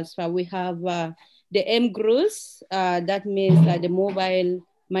money transfer. We have the MGRUS, that means the mobile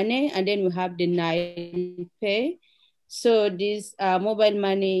money, and then we have the Nile Pay. So this mobile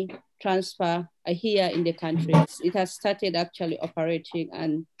money transfer here in the country, it has started actually operating,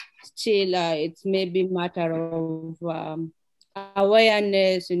 and still it's maybe a matter of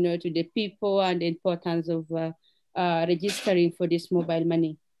awareness, to the people, and the importance of registering for this mobile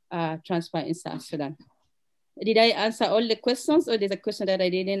money transfer in South Sudan. Did I answer all the questions, or there's a question that I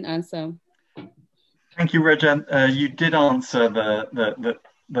didn't answer? Thank you, Reja. You did answer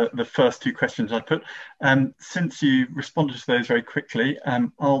the first two questions I put. Since you responded to those very quickly,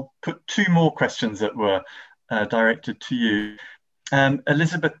 I'll put two more questions that were directed to you.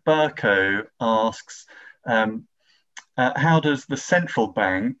 Elizabeth Burko asks, how does the central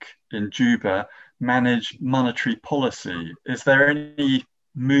bank in Juba manage monetary policy? Is there any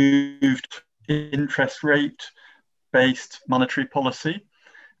moved interest rate-based monetary policy?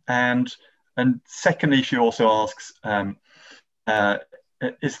 And secondly, she also asks,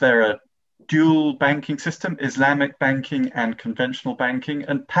 is there a dual banking system, Islamic banking and conventional banking?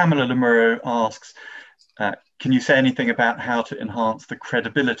 And Pamela Lemuro asks, can you say anything about how to enhance the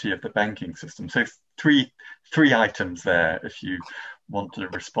credibility of the banking system? So three items there, if you want to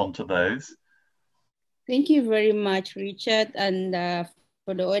respond to those. Thank you very much, Richard. And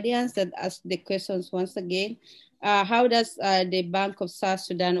for the audience that asked the questions once again, how does the Bank of South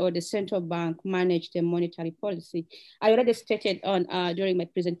Sudan or the central bank manage the monetary policy? I already stated on during my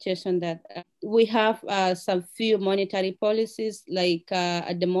presentation that we have some few monetary policies, like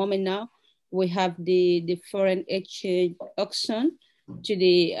at the moment now, we have the foreign exchange auction to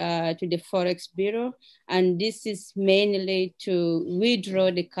the Forex Bureau. And this is mainly to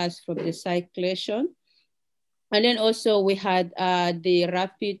withdraw the cash from the circulation. And then also we had the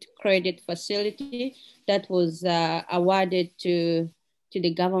rapid credit facility that was awarded to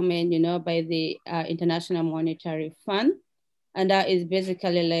the government, by the International Monetary Fund. And that is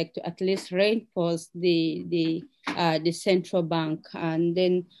basically like to at least reinforce the central bank. And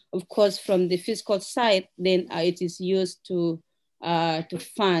then of course, from the fiscal side, then it is used to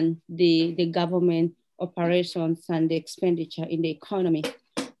fund the government operations and the expenditure in the economy.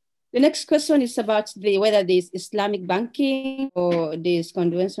 The next question is about whether there's Islamic banking or there's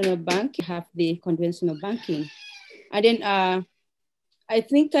conventional banking. Have the conventional banking, and then I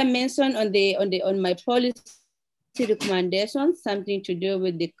think I mentioned on my policy recommendations something to do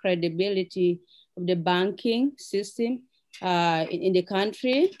with the credibility of the banking system in the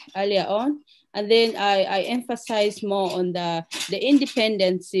country earlier on, and then I emphasize more on the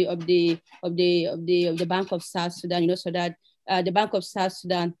independency of the Bank of South Sudan, so that the Bank of South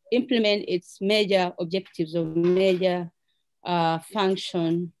Sudan implement its major objectives or major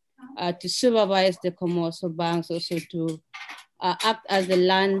function to supervise the commercial banks, also to act as the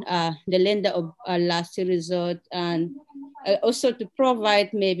lender of last resort, and also to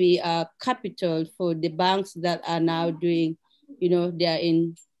provide maybe capital for the banks that are now doing, they are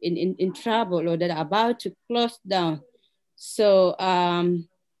in trouble or that are about to close down. So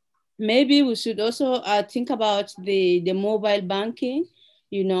maybe we should also think about the mobile banking,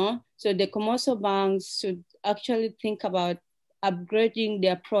 so the commercial banks should actually think about upgrading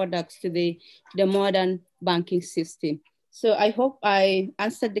their products to the modern banking system. So I hope I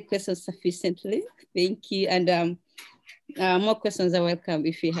answered the question sufficiently. Thank you. And more questions are welcome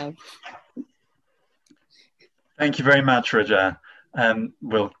if you have. Thank you very much, Reja.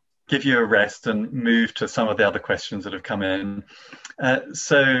 We'll give you a rest and move to some of the other questions that have come in.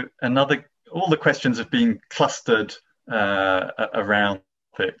 So all the questions have been clustered around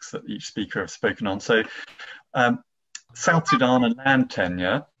topics that each speaker have spoken on. So South Sudan and land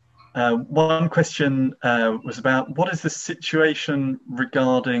tenure. One question was about what is the situation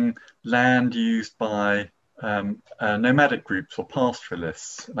regarding land used by nomadic groups or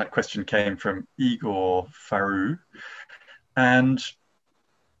pastoralists? That question came from Igor Faru. And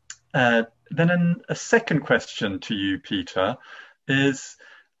then a second question to you, Peter, is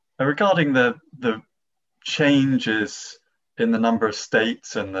regarding the changes in the number of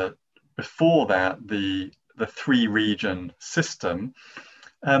states and before that the three-region system.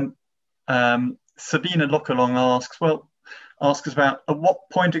 Sabina Lokalong asks about at what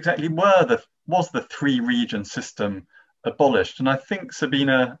point exactly was the three-region system abolished? And I think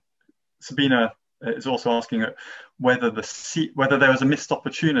Sabina is also asking whether there was a missed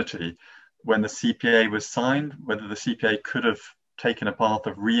opportunity when the CPA was signed, whether the CPA could have taken a path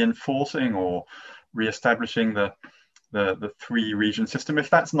of reinforcing or re-establishing the three-region system. If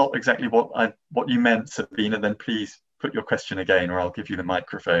that's not exactly what you meant, Sabina, then please put your question again, or I'll give you the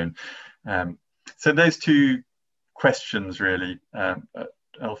microphone. So those two questions, really,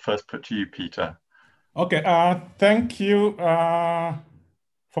 I'll first put to you, Peter. Okay, thank you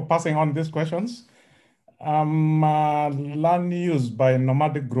for passing on these questions. Land use by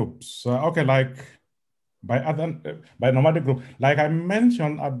nomadic groups. By nomadic group, like I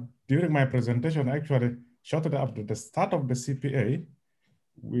mentioned during my presentation, actually, shortly after the start of the CPA,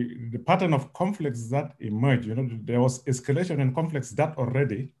 the pattern of conflicts that emerged, there was escalation in conflicts that were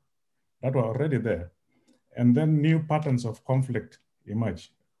already there. And then new patterns of conflict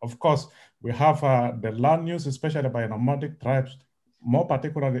emerged. Of course, we have the land use, especially by nomadic tribes, more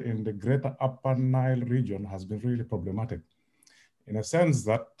particularly in the greater Upper Nile region, has been really problematic in a sense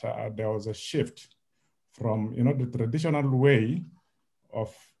that there was a shift from the traditional way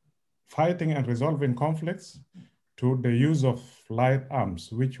of fighting and resolving conflicts to the use of light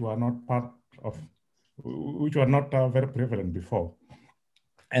arms, which were not very prevalent before.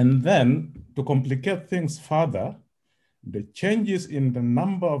 And then to complicate things further, the changes in the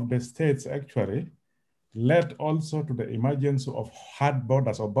number of the states actually led also to the emergence of hard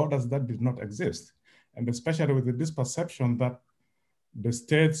borders or borders that did not exist. And especially with this perception that the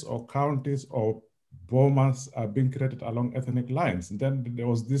states or counties or bomas are being created along ethnic lines. Then there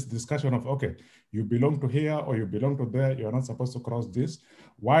was this discussion of, okay, you belong to here or you belong to there, you're not supposed to cross this,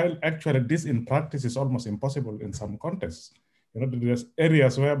 while actually this in practice is almost impossible in some contexts. You know, there's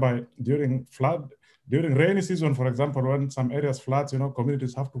areas whereby during rainy season, for example, when some areas floods, you know,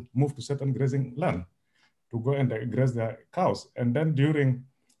 communities have to move to certain grazing land to go and graze their cows. And then during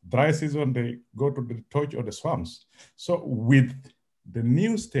dry season, they go to the torch or the swamps. So with the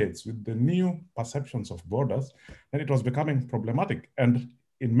new states, with the new perceptions of borders, then it was becoming problematic. And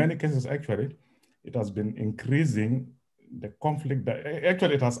in many cases, actually, it has been increasing the conflict.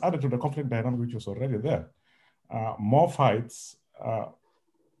 Actually, it has added to the conflict dynamic, which was already there. More fights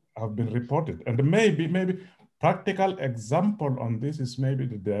have been reported. And maybe practical example on this is maybe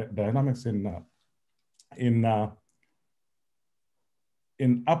the dynamics in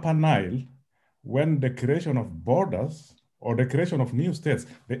Upper Nile, when the creation of borders or the creation of new states,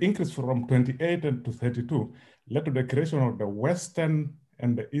 the increase from 28 to 32 led to the creation of the Western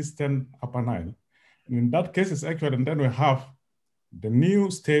and the Eastern Upper Nile. And in that case, it's actually, and then we have the new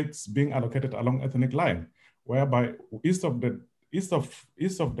states being allocated along ethnic line, whereby east of the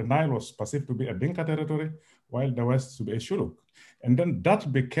Nile was perceived to be a Dinka territory, while the west to be a Shuluk. And then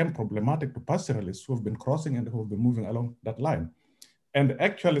that became problematic to pastoralists who have been crossing and who have been moving along that line. And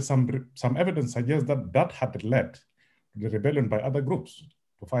actually some evidence suggests that that had led to the rebellion by other groups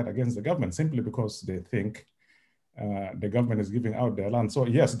to fight against the government simply because they think the government is giving out their land. So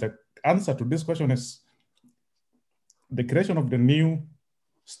yes, the answer to this question is the creation of the new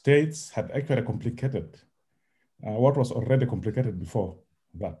states had actually complicated what was already complicated before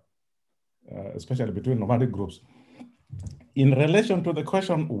that, especially between nomadic groups. In relation to the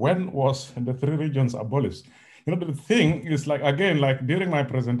question, when was the 3 regions abolished? You know, the thing is, like, again, like during my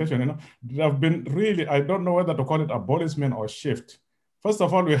presentation, you know, there have been really, I don't know whether to call it abolishment or shift. First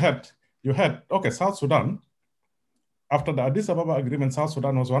of all, you had, okay, South Sudan, after the Addis Ababa agreement, South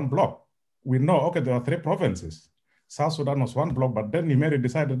Sudan was one block. We know, okay, there are 3 provinces. South Sudan was one block, but then Nimeri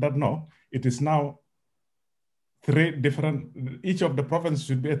decided that no, it is now 3 different, each of the provinces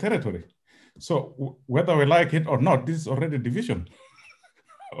should be a territory. So whether we like it or not, this is already division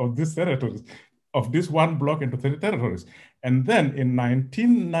of these territories, of this one block into 3 territories. And then in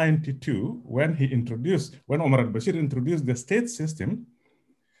 1992, when Omar al-Bashir introduced the state system,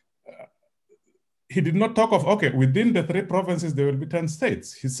 he did not talk of, okay, within the 3 provinces, there will be 10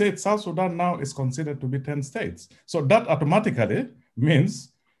 states. He said South Sudan now is considered to be 10 states. So that automatically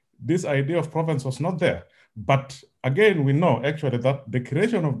means this idea of province was not there. But again, we know actually that the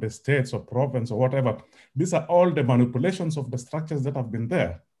creation of the states or province or whatever, these are all the manipulations of the structures that have been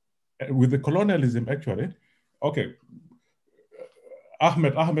there. With the colonialism, actually, okay,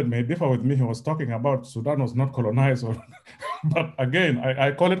 Ahmed may differ with me. He was talking about Sudan was not colonized, but again,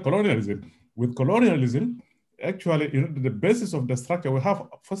 I call it colonialism. With colonialism, actually, you know, the basis of the structure, we have,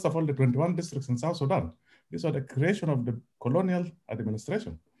 first of all, the 21 districts in South Sudan. These are the creation of the colonial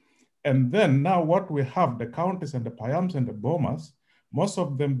administration. And then now what we have, the counties and the payams and the bomas, most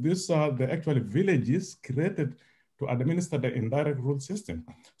of them, these are the actual villages created to administer the indirect rule system.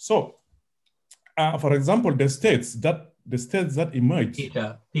 So, for example, the states that emerged.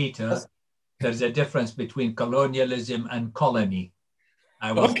 Peter, there's a difference between colonialism and colony.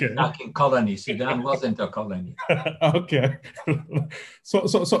 I was talking colony. Sudan wasn't a colony. Okay. So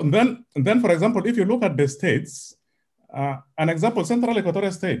then, for example, if you look at the states, an example, Central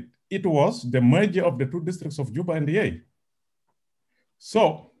Equatorial State, it was the merger of the 2 districts of Juba and Yei.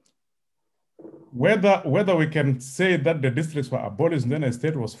 So whether we can say that the districts were abolished and then a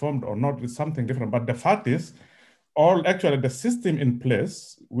state was formed or not is something different. But the fact is, actually the system in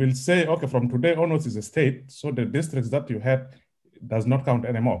place will say, okay, from today onwards is a state, so the districts that you had does not count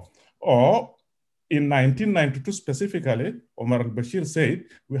anymore. Or in 1992 specifically, Omar al-Bashir said,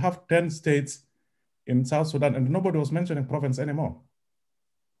 we have 10 states in South Sudan, and nobody was mentioning province anymore.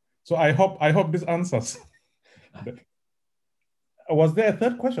 So I hope this answers. Was there a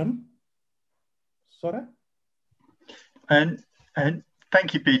 3rd question? Sorry? And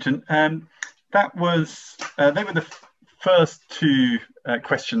thank you, Peter. That was, they were the first 2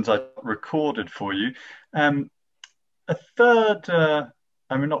 questions I recorded for you. A 3rd,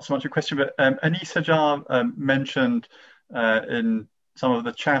 I mean, not so much a question, but Anis Hajar mentioned in some of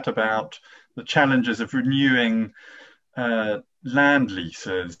the chat about the challenges of renewing land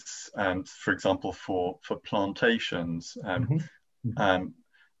leases, for example, for plantations.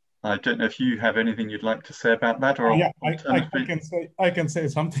 I don't know if you have anything you'd like to say about that, or yeah, I can say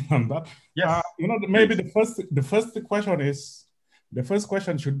something on that. Yes, you know, maybe the first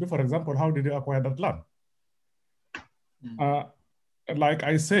question should be, for example, how did you acquire that land? Like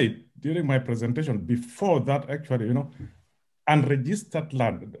I said during my presentation, before that, actually, you know, unregistered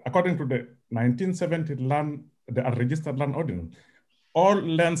land, according to the 1970 the unregistered land ordinance, all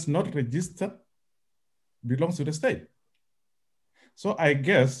lands not registered belongs to the state. So I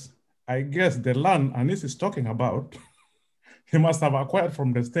guess the land Anis is talking about, he must have acquired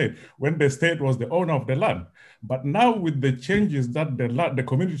from the state when the state was the owner of the land. But now with the changes that the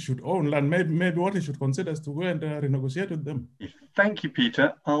community should own land, maybe what he should consider is to go and renegotiate with them. Thank you,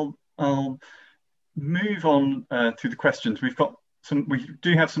 Peter. I'll move on to the questions. We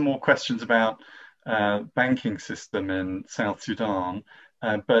do have some more questions about banking system in South Sudan,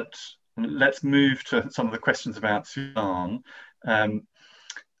 but let's move to some of the questions about Sudan.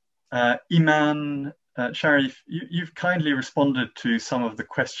 Iman, Sharif, you've kindly responded to some of the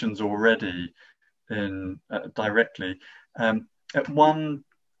questions already directly. One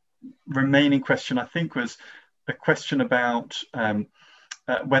remaining question, I think, was a question about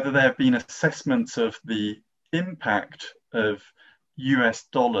whether there have been assessments of the impact of US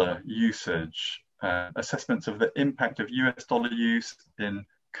dollar usage, assessments of the impact of US dollar use in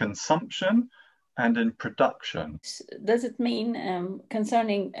consumption and in production. Does it mean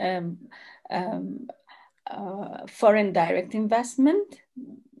concerning foreign direct investment?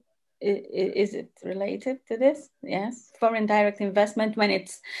 Is it related to this? Yes, foreign direct investment when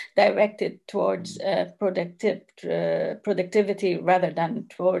it's directed towards productivity rather than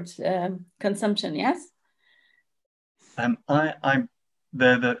towards consumption. Yes.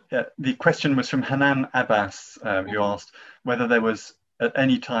 The question was from Hanan Abbas, who asked whether there was at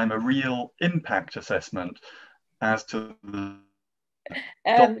any time a real impact assessment as to the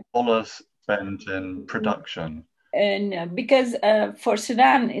dollars spent in production. And because for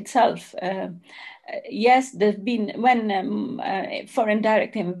Sudan itself, yes, there's been, when foreign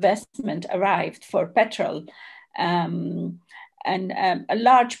direct investment arrived for petrol, and a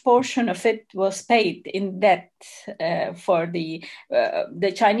large portion of it was paid in debt for the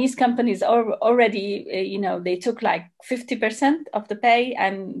Chinese companies already, you know, they took like 50% of the pay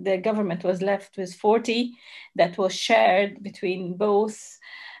and the government was left with 40 that was shared between both.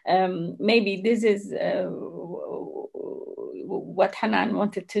 Maybe this is what Hanan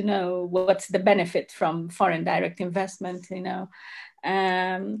wanted to know, what's the benefit from foreign direct investment, you know.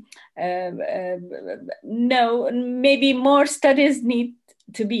 No, maybe more studies need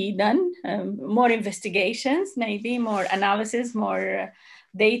to be done, more investigations, maybe more analysis, more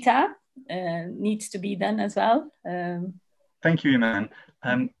data needs to be done as well. Thank you, Iman.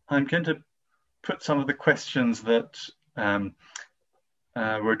 I'm going to put some of the questions that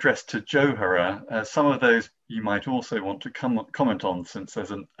were addressed to Johara. Some of those you might also want to comment on, since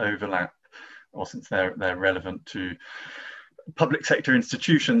there's an overlap, or since they're relevant to public sector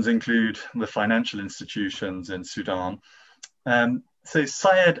institutions, include the financial institutions in Sudan. So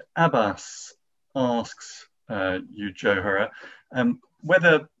Syed Abbas asks you, Johara,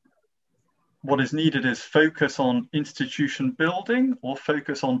 whether what is needed is focus on institution building or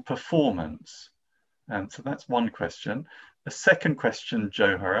focus on performance. So that's one question. A second question,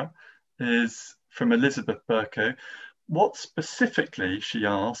 Johara, is from Elizabeth Burko. What specifically, she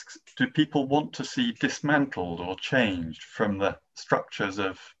asks, do people want to see dismantled or changed from the structures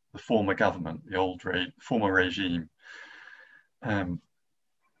of the former government, the old former regime? And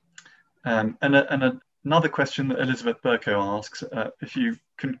another question that Elizabeth Burko asks, if you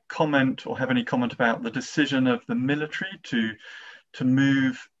can comment or have any comment about the decision of the military to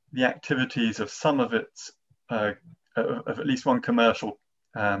move the activities of some of its, of at least one commercial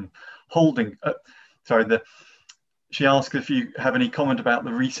holding, she asks if you have any comment about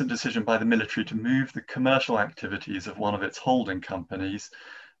the recent decision by the military to move the commercial activities of one of its holding companies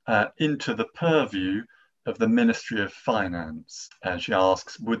into the purview of the Ministry of Finance. And she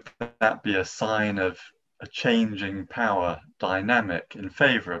asks, would that be a sign of a changing power dynamic in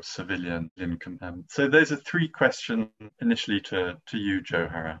favor of civilian income? So those are three questions initially to you,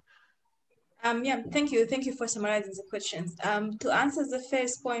 Johara. Yeah, thank you for summarizing the questions. To answer the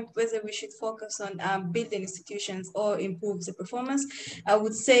first point, whether we should focus on building institutions or improve the performance, I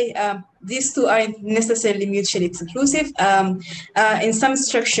would say these two aren't necessarily mutually exclusive. In some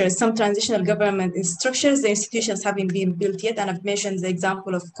structures, some transitional government structures, the institutions haven't been built yet, and I've mentioned the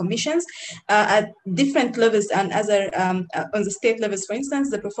example of commissions. At different levels and other, on the state levels, for instance,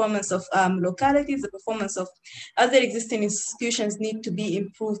 the performance of localities, the performance of other existing institutions need to be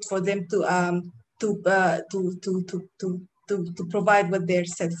improved for them to to provide what they're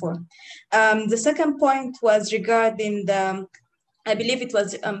set for. The second point was regarding the, I believe it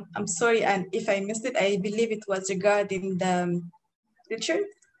was, I'm sorry, and if I missed it, I believe it was regarding the, Richard?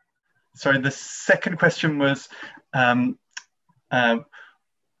 Sorry, the second question was, when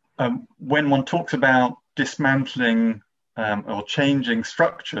one talks about dismantling or changing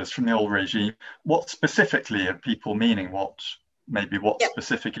structures from the old regime, what specifically are people meaning? What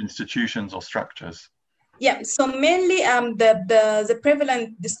specific institutions or structures? Yeah, so mainly the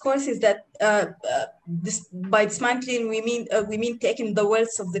prevalent discourse is that by dismantling we mean taking the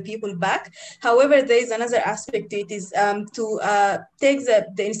wealth of the people back. However, there is another aspect to it, is to take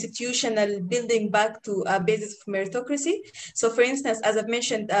the institutional building back to a basis of meritocracy. So, for instance, as I've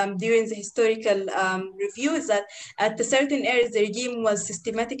mentioned during the historical review, is that at a certain areas the regime was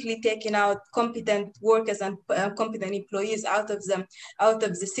systematically taking out competent workers and competent employees out of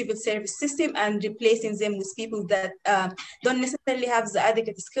the civil service system and replacing them with people that don't necessarily have the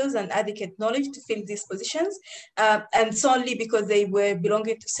adequate skills and adequate knowledge to fill these positions, and solely because they were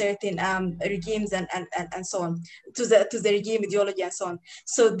belonging to certain regimes and so on, to the regime ideology and so on.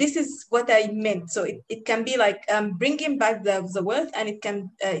 So this is what I meant. So it can be like bringing back the wealth, and it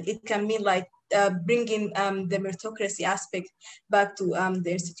can mean like bringing the meritocracy aspect back to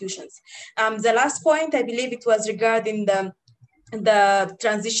the institutions. The last point, I believe it was regarding the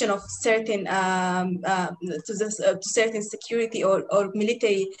transition of certain to certain security or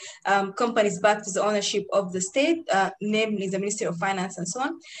military companies back to the ownership of the state, namely the Ministry of Finance and so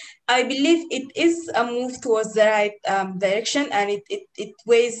on. I believe it is a move towards the right direction, and it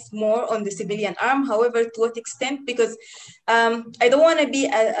weighs more on the civilian arm. However, to what extent? Because I don't want to be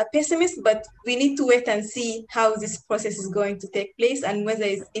a pessimist, but we need to wait and see how this process is going to take place and whether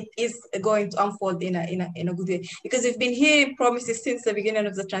it is going to unfold in a good way. Because we've been hearing promises since the beginning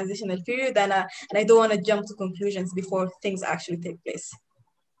of the transitional period, and I don't want to jump to conclusions before things actually take place.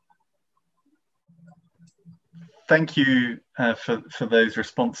 Thank you for those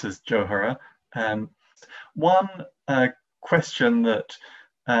responses, Johara. One question that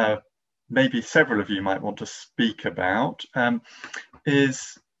maybe several of you might want to speak about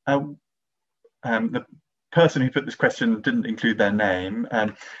is the person who put this question didn't include their name,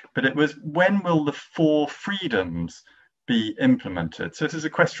 but it was, when will the 4 freedoms be implemented? So this is a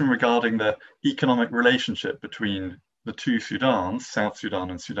question regarding the economic relationship between the 2 Sudans, South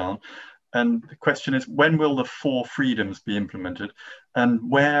Sudan and Sudan. And the question is, when will the 4 freedoms be implemented,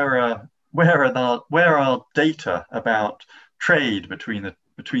 and where are data about trade between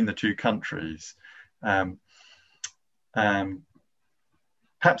the 2 countries? Perhaps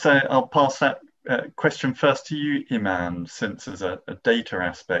I'll pass that question first to you, Iman, since there's a data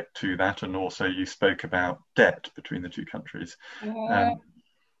aspect to that, and also you spoke about debt between the 2 countries.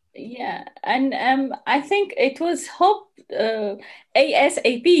 Yeah, and I think it was hoped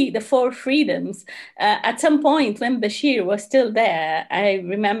ASAP, the 4 freedoms, at some point when Bashir was still there. I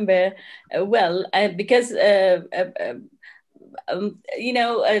remember well, because you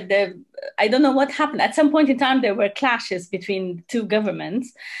know, I don't know what happened. At some point in time, there were clashes between 2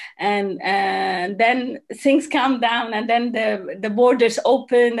 governments, and then things calmed down, and then the borders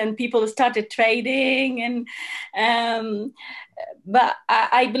opened, and people started trading, and but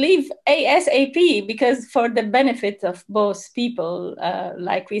I believe ASAP, because for the benefit of both people,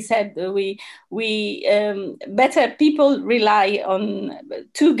 like we said, we better people rely on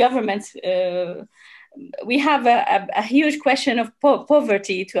 2 governments. We have a huge question of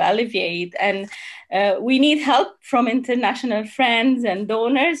poverty to alleviate, and we need help from international friends and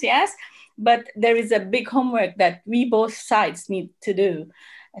donors, yes, but there is a big homework that we both sides need to do.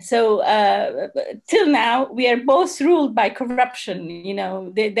 So till now, we are both ruled by corruption. You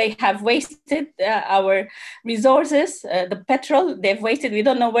know, they have wasted our resources, the petrol they've wasted. We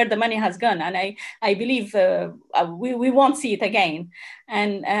don't know where the money has gone, and I believe we won't see it again.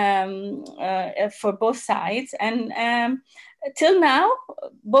 And for both sides, and till now,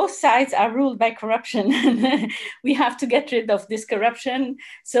 both sides are ruled by corruption. We have to get rid of this corruption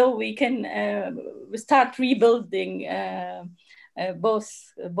so we can start rebuilding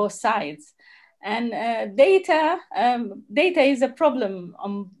both sides. And data is a problem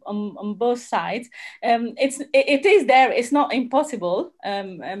on both sides. It is there. It's not impossible.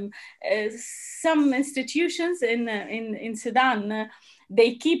 Some institutions in Sudan,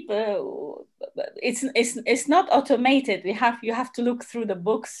 they keep it's not automated. You have to look through the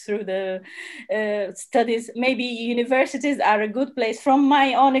books, through the studies. Maybe universities are a good place. From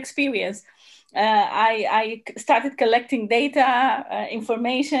my own experience, I started collecting data,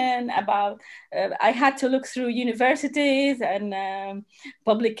 information about, I had to look through universities and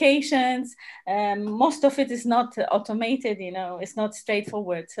publications. Most of it is not automated, you know, it's not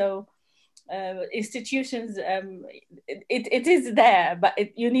straightforward. So institutions, it is there, but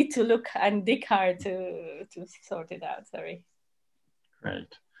you need to look and dig hard to sort it out, sorry.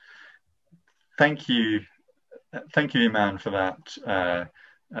 Great. Thank you. Thank you, Iman, for that.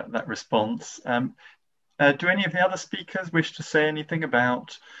 That response. Do any of the other speakers wish to say anything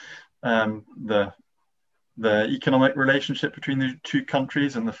about the economic relationship between the two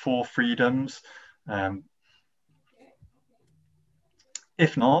countries and the four freedoms?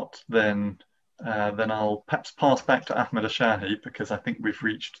 If not, then I'll perhaps pass back to Ahmed Al-Shahi, because I think we've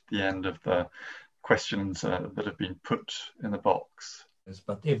reached the end of the questions that have been put in the box.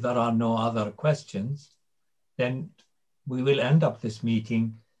 But if there are no other questions, then we will end up this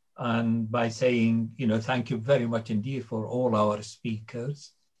meeting and by saying, you know, thank you very much indeed for all our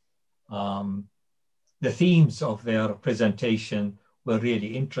speakers. The themes of their presentation were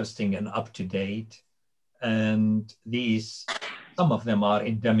really interesting and up to date. And some of them are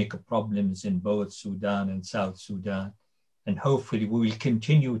endemic problems in both Sudan and South Sudan. And hopefully we will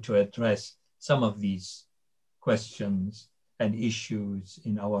continue to address some of these questions and issues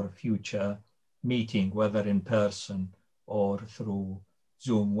in our future meeting, whether in person or through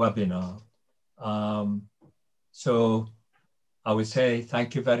Zoom webinar. So I would say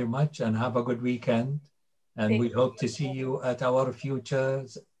thank you very much and have a good weekend. And we hope to see you at our future,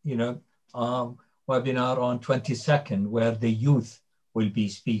 you know, webinar on 22nd, where the youth will be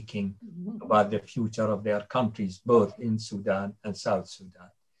speaking about the future of their countries, both in Sudan and South Sudan.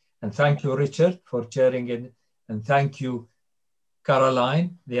 And thank you, Richard, for chairing it. And thank you,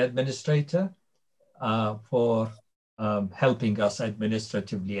 Caroline, the administrator, for helping us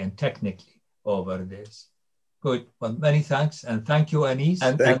administratively and technically over this. Good. Well, many thanks. And thank you, Anis.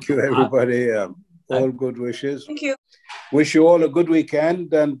 Thank you, everybody. All good wishes. Thank you. Wish you all a good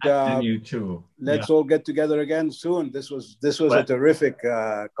weekend. And you too. Let's all get together again soon. This was a terrific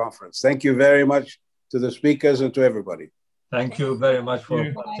conference. Thank you very much to the speakers and to everybody. Thank you very much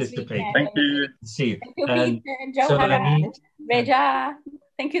for participating. Thank you. See you. Thank you, Peter, Johanna, Reja.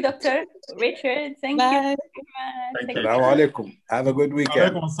 Thank you, Dr. Richard. Thank you. Assalamu alaikum. Have a good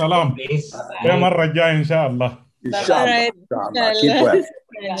weekend. Alaikum salam. المرة الجاية إن شاء الله. Inshallah. Keep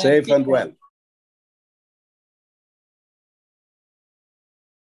well. Safe and well.